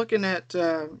 they're looking at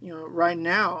right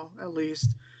now at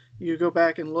least. You go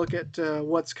back and look at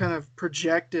what's kind of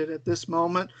projected at this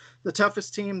moment. The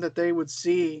toughest team that they would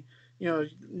see,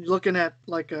 looking at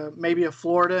like maybe a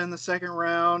Florida in the second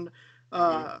round,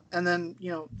 and then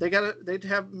they'd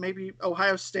have maybe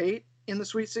Ohio State in the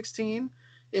Sweet 16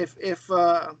 if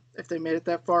they made it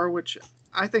that far, which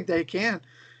I think they can.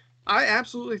 I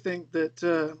absolutely think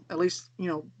that at least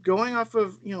going off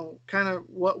of kind of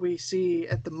what we see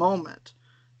at the moment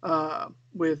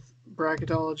with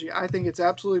bracketology, I think it's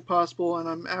absolutely possible, and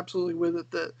I'm absolutely with it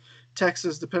that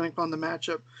Texas, depending upon the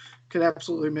matchup, could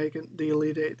absolutely make it the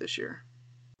Elite 8 this year.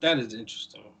 That is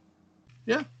interesting.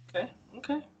 Yeah.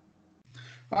 Okay.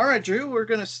 All right, Drew, we're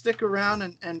going to stick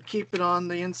around and keep it on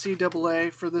the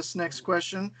NCAA for this next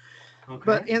question. Okay.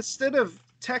 But instead of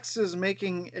Texas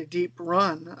making a deep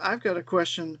run, I've got a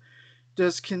question.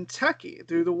 Does Kentucky,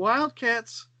 do the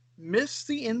Wildcats miss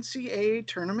the NCAA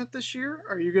tournament this year?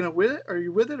 Are you going to with it? Are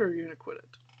you with it, or are you going to quit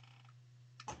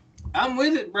it? I'm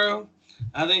with it, bro.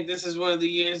 I think this is one of the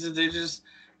years that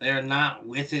they're not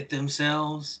with it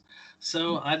themselves.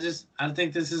 So I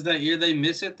think this is that year they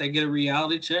miss it. They get a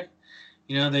reality check.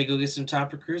 They go get some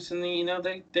top recruits, and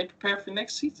then, they prepare for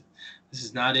next season. This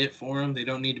is not it for them. They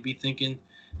don't need to be thinking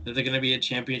that they're going to be a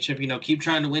championship. Keep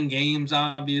trying to win games,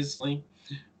 obviously,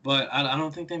 but I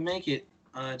don't think they make it.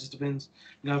 It just depends,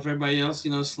 if everybody else,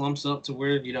 slumps up to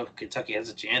where, Kentucky has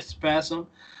a chance to pass them,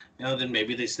 then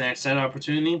maybe they snatch that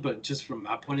opportunity. But just from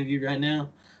my point of view right now,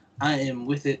 I am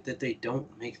with it that they don't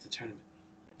make the tournament.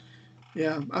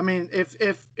 Yeah, I mean, if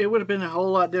it would have been a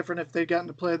whole lot different if they'd gotten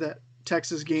to play that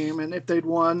Texas game, and if they'd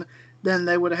won, then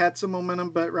they would have had some momentum.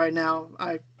 But right now,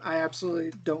 I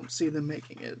absolutely don't see them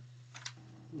making it.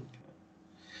 Okay.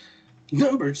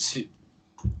 Number 2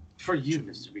 for you,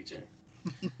 Mr. BJ.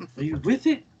 Are you with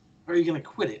it, or are you going to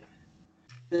quit it?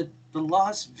 The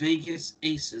Las Vegas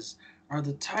Aces are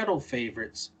the title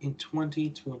favorites in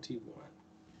 2021.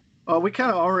 Well, we kind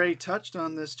of already touched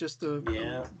on this just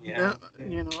earlier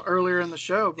in the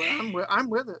show, but I'm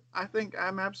with it. I think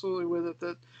I'm absolutely with it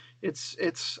that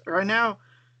it's right now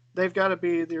they've got to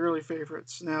be the early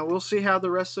favorites. Now we'll see how the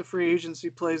rest of free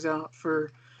agency plays out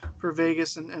for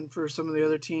Vegas and for some of the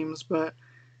other teams, but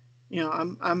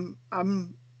I'm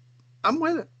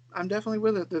with it. I'm definitely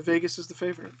with it. The Vegas is the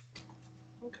favorite.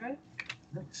 Okay.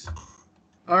 Nice.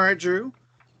 All right, Drew.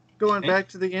 Going back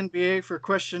to the NBA for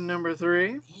question number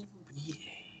 3.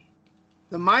 NBA.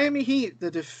 The Miami Heat,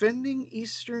 the defending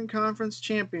Eastern Conference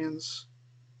champions,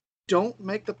 don't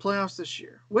make the playoffs this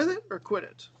year. With it or quit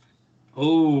it?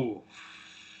 Oh.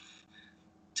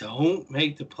 Don't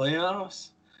make the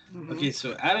playoffs? Mhm. Okay,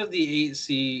 so out of the 8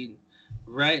 seed,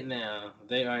 right now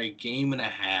they are a game and a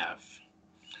half.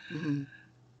 Mhm.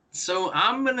 So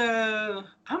I'm gonna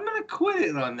quit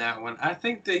it on that one. I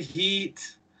think the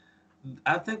Heat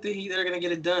are gonna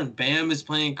get it done. Bam is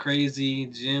playing crazy.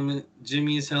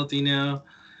 Jimmy is healthy now.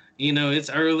 You know, it's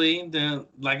early.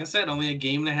 Like I said, only a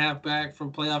game and a half back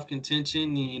from playoff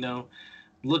contention. You know,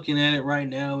 looking at it right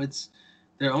now,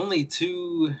 they're only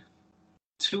two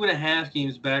and a half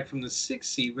games back from the 6th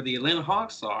seed where the Atlanta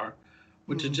Hawks are,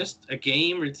 which are just a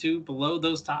game or two below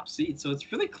those top seeds. So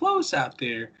it's really close out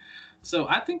there. So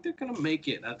I think they're gonna make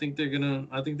it. I think they're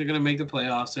gonna make the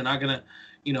playoffs. They're not gonna,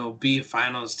 be a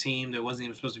finals team that wasn't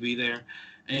even supposed to be there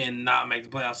and not make the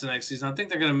playoffs the next season. I think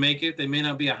they're gonna make it. They may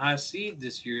not be a high seed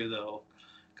this year though.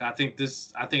 I think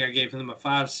I gave them a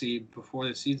 5 seed before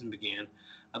the season began.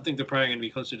 I think they're probably gonna be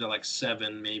closer to like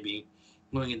 7 maybe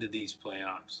going into these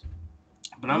playoffs.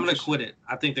 But I'm gonna quit it.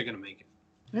 I think they're gonna make it.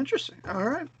 Interesting. All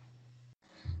right.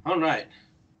 All right.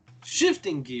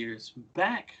 Shifting gears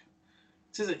back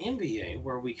to the NBA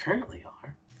where we currently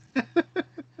are.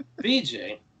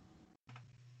 BJ,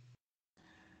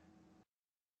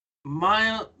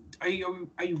 are you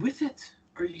with it?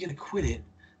 Or are you gonna quit it?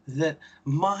 That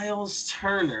Miles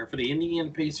Turner for the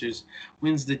Indiana Pacers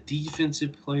wins the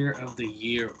Defensive Player of the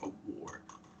Year award.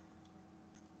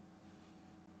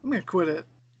 I'm gonna quit it.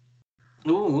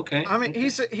 Oh, okay. I mean,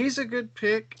 okay. he's a good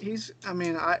pick.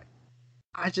 I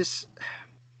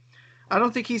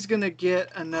don't think he's gonna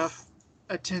get enough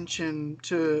attention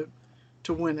to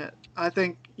win it. I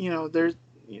think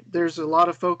there's a lot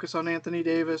of focus on Anthony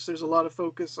Davis. There's a lot of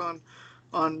focus on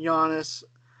Giannis.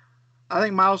 I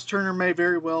think Miles Turner may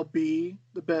very well be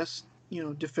the best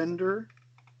defender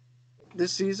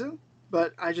this season,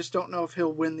 but I just don't know if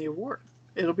he'll win the award.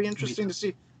 It'll be interesting to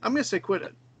see. I'm gonna say quit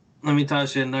it. Let me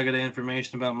toss you a nugget of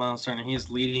information about Miles Turner. He's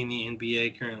leading the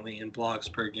NBA currently in blocks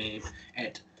per game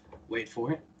at, wait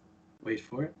for it,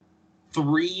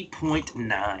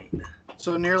 3.9.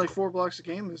 So nearly 4 blocks a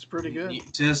game is pretty good.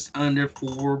 Just under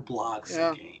 4 blocks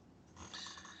a game.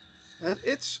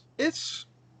 It's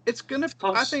gonna.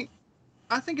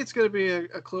 I think it's gonna be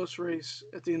a close race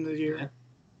at the end of the year.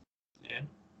 Yeah.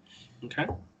 Okay.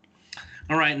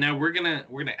 All right. Now we're gonna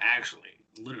actually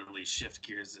literally shift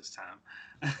gears this time.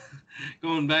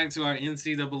 Going back to our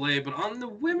NCAA, but on the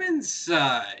women's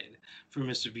side for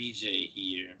Mr. BJ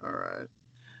here. All right.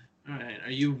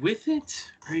 Are you with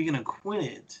it or are you going to quit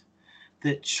it?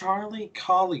 That Charlie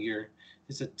Collier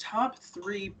is a top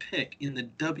 3 pick in the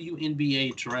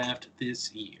WNBA draft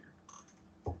this year.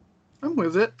 I'm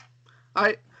with it.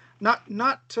 I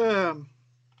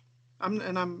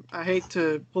hate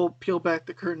to peel back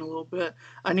the curtain a little bit.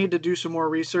 I need to do some more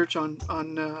research on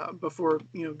before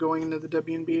going into the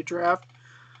WNBA draft.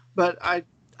 But I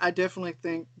definitely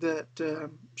think that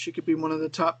she could be one of the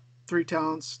top 3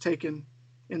 talents taken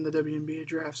in the WNBA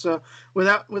draft. So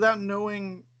without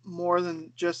knowing more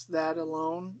than just that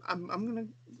alone, I'm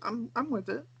with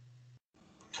it.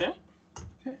 Okay,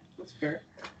 that's fair.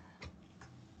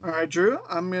 All right, Drew,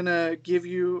 I'm going to give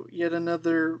you yet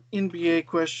another NBA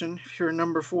question. If you're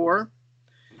number 4.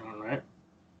 All right.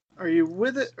 Are you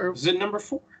with it? Or is it number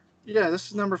 4? Yeah, this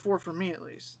is number 4 for me at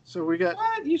least. So we got.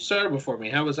 What? You started before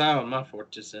me. How was I on my 4th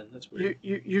just then? That's weird.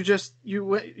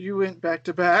 You went back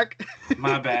to back.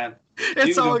 My bad.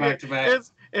 It's all good. Back to back.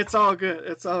 It's all good.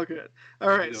 It's all good. All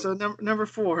right. So number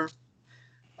 4.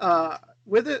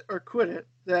 With it or quit it,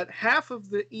 that half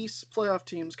of the East playoff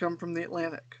teams come from the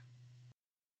Atlantic.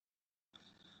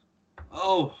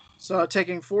 Oh. So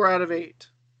taking 4 out of 8.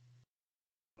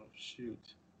 Oh,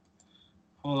 shoot.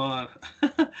 Hold on.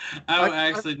 I don't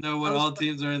actually know what all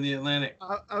teams are in the Atlantic.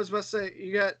 I was about to say,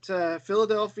 you got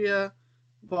Philadelphia,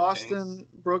 Boston,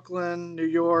 Brooklyn, New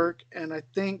York, and I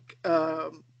think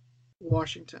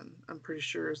Washington, I'm pretty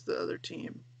sure, is the other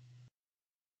team.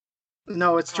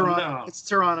 No, it's Toronto. No. It's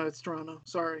Toronto.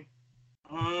 Sorry.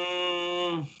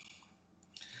 Man,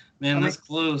 that's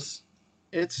close.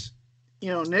 It's,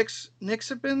 Knicks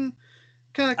have been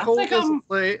kind of cold as of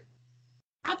late.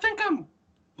 I think I'm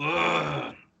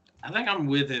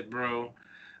with it, bro.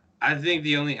 I think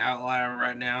the only outlier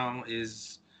right now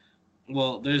is,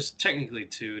 well, there's technically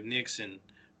 2, Knicks and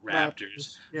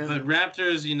Raptors. Yeah. But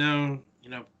Raptors,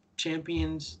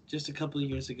 champions just a couple of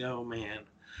years ago, man.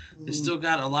 They still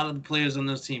got a lot of the players on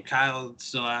those teams. Kyle's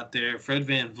still out there. Fred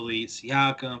VanVleet,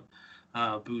 Siakam,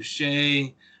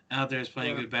 Boucher out there is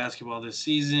playing good basketball this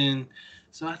season.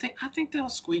 So I think they'll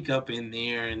squeak up in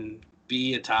there and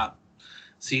be a top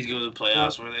seed, go to the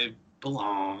playoffs where they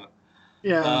belong.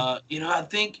 Yeah. I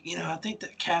think the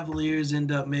Cavaliers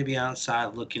end up maybe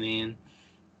outside looking in.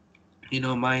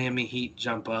 Miami Heat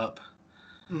jump up.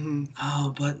 Mm-hmm.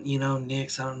 Oh, but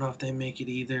Knicks, I don't know if they make it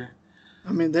either.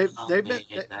 I mean, they've been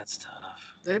that's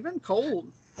tough. They've been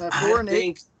cold. I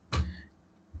think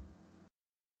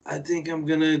I'm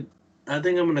gonna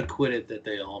quit it that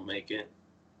they all make it.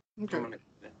 Okay. I'm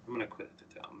gonna quit it that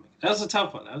they all make it. That was a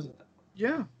tough one.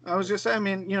 Yeah, I was just saying. I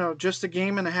mean, just a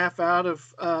game and a half out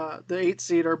of the 8th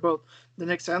seed are both the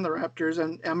Knicks and the Raptors,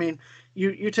 and I mean,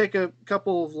 you take a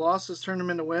couple of losses, turn them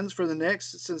into wins for the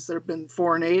Knicks, since they've been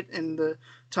 4-8 in the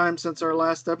time since our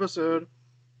last episode,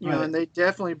 and they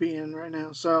definitely be in right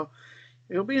now. So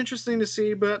it'll be interesting to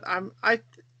see. But I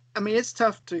mean, it's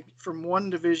tough from one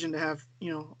division to have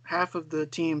half of the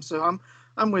team. So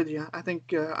I'm with you. I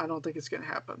think I don't think it's going to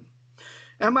happen.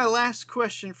 And my last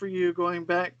question for you, going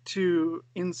back to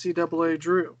NCAA,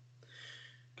 Drew.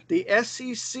 The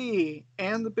SEC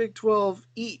and the Big 12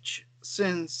 each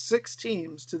send 6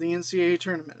 teams to the NCAA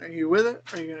tournament. Are you with it,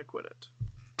 or are you going to quit it?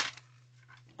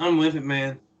 I'm with it,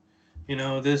 man.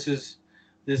 This is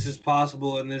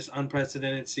possible in this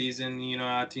unprecedented season.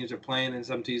 How teams are playing, and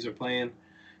some teams are playing,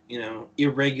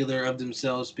 irregular of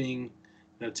themselves, being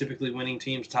typically winning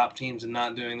teams, top teams, and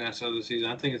not doing that so this season.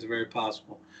 I think it's very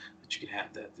possible that you can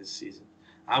have that this season.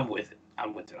 I'm with it.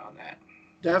 I'm with it on that.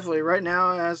 Definitely. Right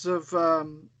now, as of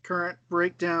current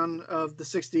breakdown of the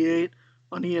 68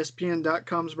 on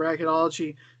ESPN.com's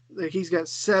bracketology, he's got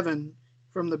 7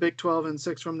 from the Big 12 and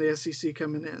 6 from the SEC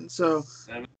coming in. So,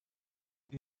 7.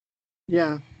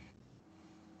 Yeah.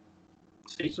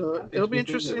 See, so it'll be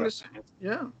interesting to see.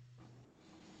 Yeah.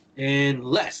 And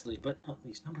lastly, but not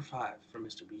least, number 5 for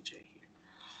Mr. BJ here.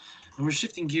 And we're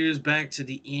shifting gears back to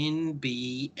the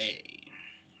NBA.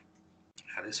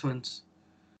 Now, this one's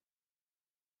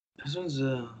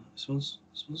a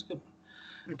good one.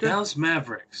 Okay. Dallas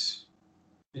Mavericks.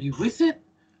 Are you with it? Or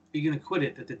are you going to quit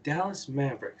it that the Dallas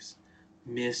Mavericks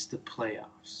missed the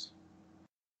playoffs?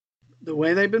 The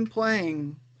way they've been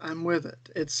playing, I'm with it.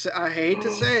 I hate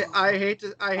to say it. I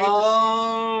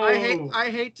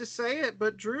hate to say it,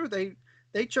 but Drew,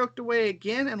 they choked away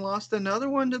again and lost another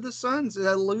one to the Suns.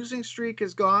 The losing streak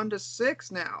has gone to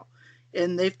 6 now.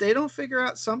 And if they don't figure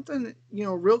out something,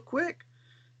 real quick,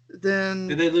 then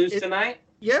did they lose tonight?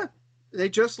 Yeah, they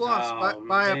just lost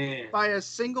by a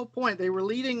single point. They were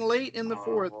leading late in the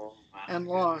 4th and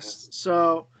lost.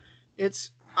 So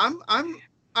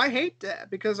I hate that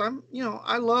because I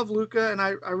love Luka and I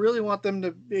really want them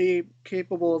to be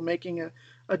capable of making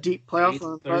a deep playoff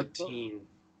run. 13.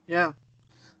 Yeah,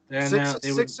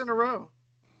 6 in a row.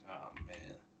 Oh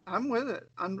man, I'm with it.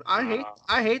 I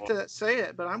hate to say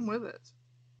it, but I'm with it.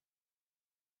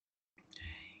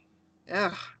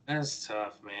 Yeah, that's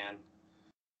tough, man.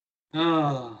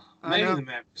 Oh, maybe the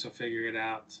Mavericks will figure it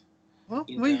out. Well,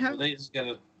 they just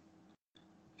gotta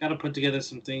put together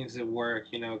some things that work.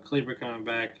 Kleber coming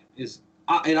back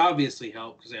it obviously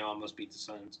helped because they almost beat the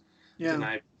Suns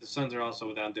tonight. The Suns are also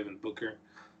without Devin Booker,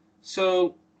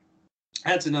 so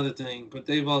that's another thing. But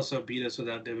they've also beat us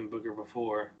without Devin Booker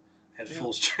before at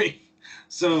full strength.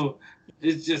 So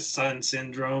it's just Sun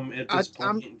syndrome at this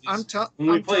point.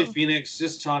 When we play Phoenix,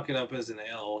 just chalk it up as an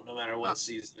L, no matter what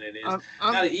season it is.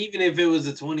 Even if it was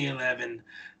the 2011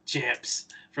 champs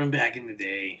from back in the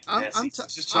day,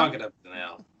 just chalk it up as an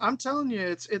L. I'm telling you,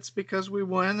 it's because we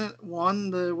won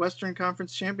the Western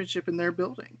Conference Championship in their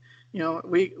building.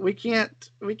 We can't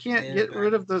get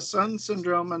rid of the Sun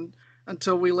syndrome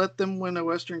until we let them win a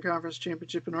Western Conference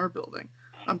Championship in our building.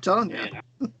 I'm telling you.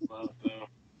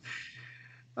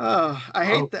 I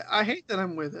hate that. I hate that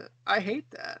I'm with it. I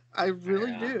hate that. I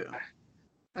really do.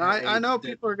 I know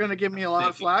people are going to give me a lot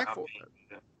of flack for it.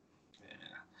 Yeah.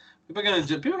 People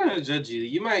are gonna judge you.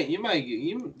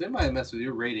 They might mess with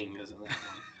your rating as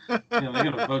they're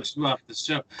gonna vote you off the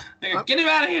show. They're gonna get him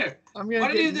out of here. What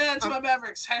are you doing to my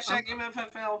Mavericks? Hashtag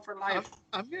MFFL for life.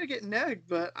 I'm gonna get negged,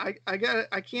 but I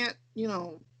can't.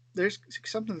 There's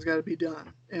something's got to be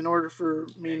done in order for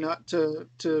me not to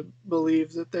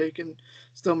believe that they can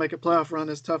still make a playoff run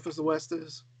as tough as the West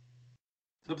is.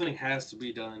 Something has to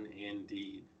be done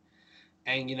indeed.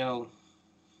 And,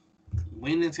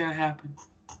 when it's going to happen,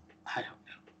 I don't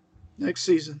know. Next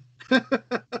season.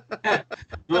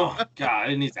 Oh, God,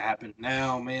 it needs to happen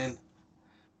now, man.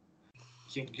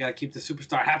 You got to keep the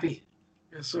superstar happy.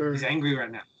 Yes, sir. He's angry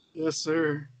right now. Yes,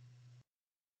 sir.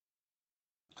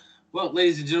 Well,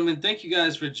 ladies and gentlemen, thank you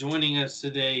guys for joining us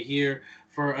today here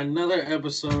for another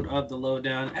episode of The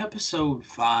Lowdown, episode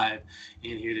 5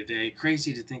 in here today.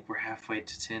 Crazy to think we're halfway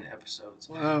to 10 episodes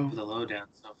for The Lowdown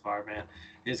so far, man.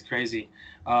 It's crazy.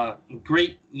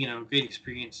 Great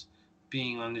experience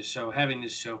being on this show, having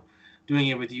this show, doing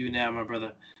it with you now, my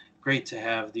brother. Great to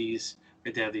have these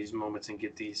Good to have these moments and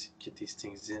get these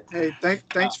things in. Hey,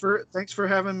 thanks for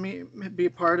having me be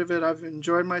a part of it. I've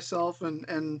enjoyed myself,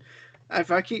 and if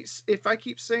I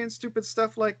keep saying stupid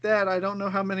stuff like that, I don't know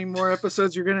how many more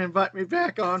episodes you're going to invite me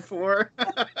back on for.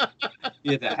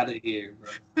 Get out of here,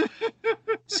 bro.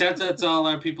 Shout out to all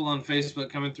our people on Facebook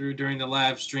coming through during the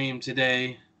live stream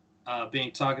today,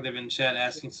 being talkative in chat,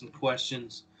 asking some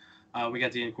questions. We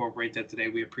got to incorporate that today.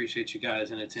 We appreciate you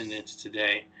guys in attendance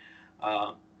today.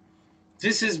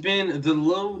 This has been the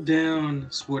Lowdown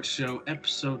Sports Show,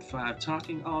 Episode 5,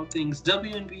 talking all things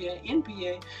WNBA,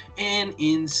 NBA, and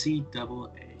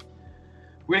NCAA.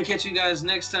 We're going to catch you guys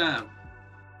next time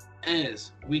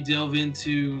as we delve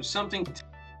into something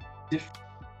different.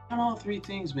 Not all three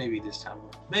things maybe this time.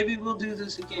 Maybe we'll do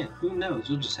this again. Who knows?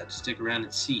 We'll just have to stick around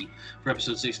and see for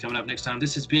Episode 6 coming up next time.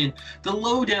 This has been the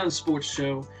Lowdown Sports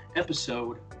Show,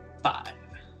 Episode 5.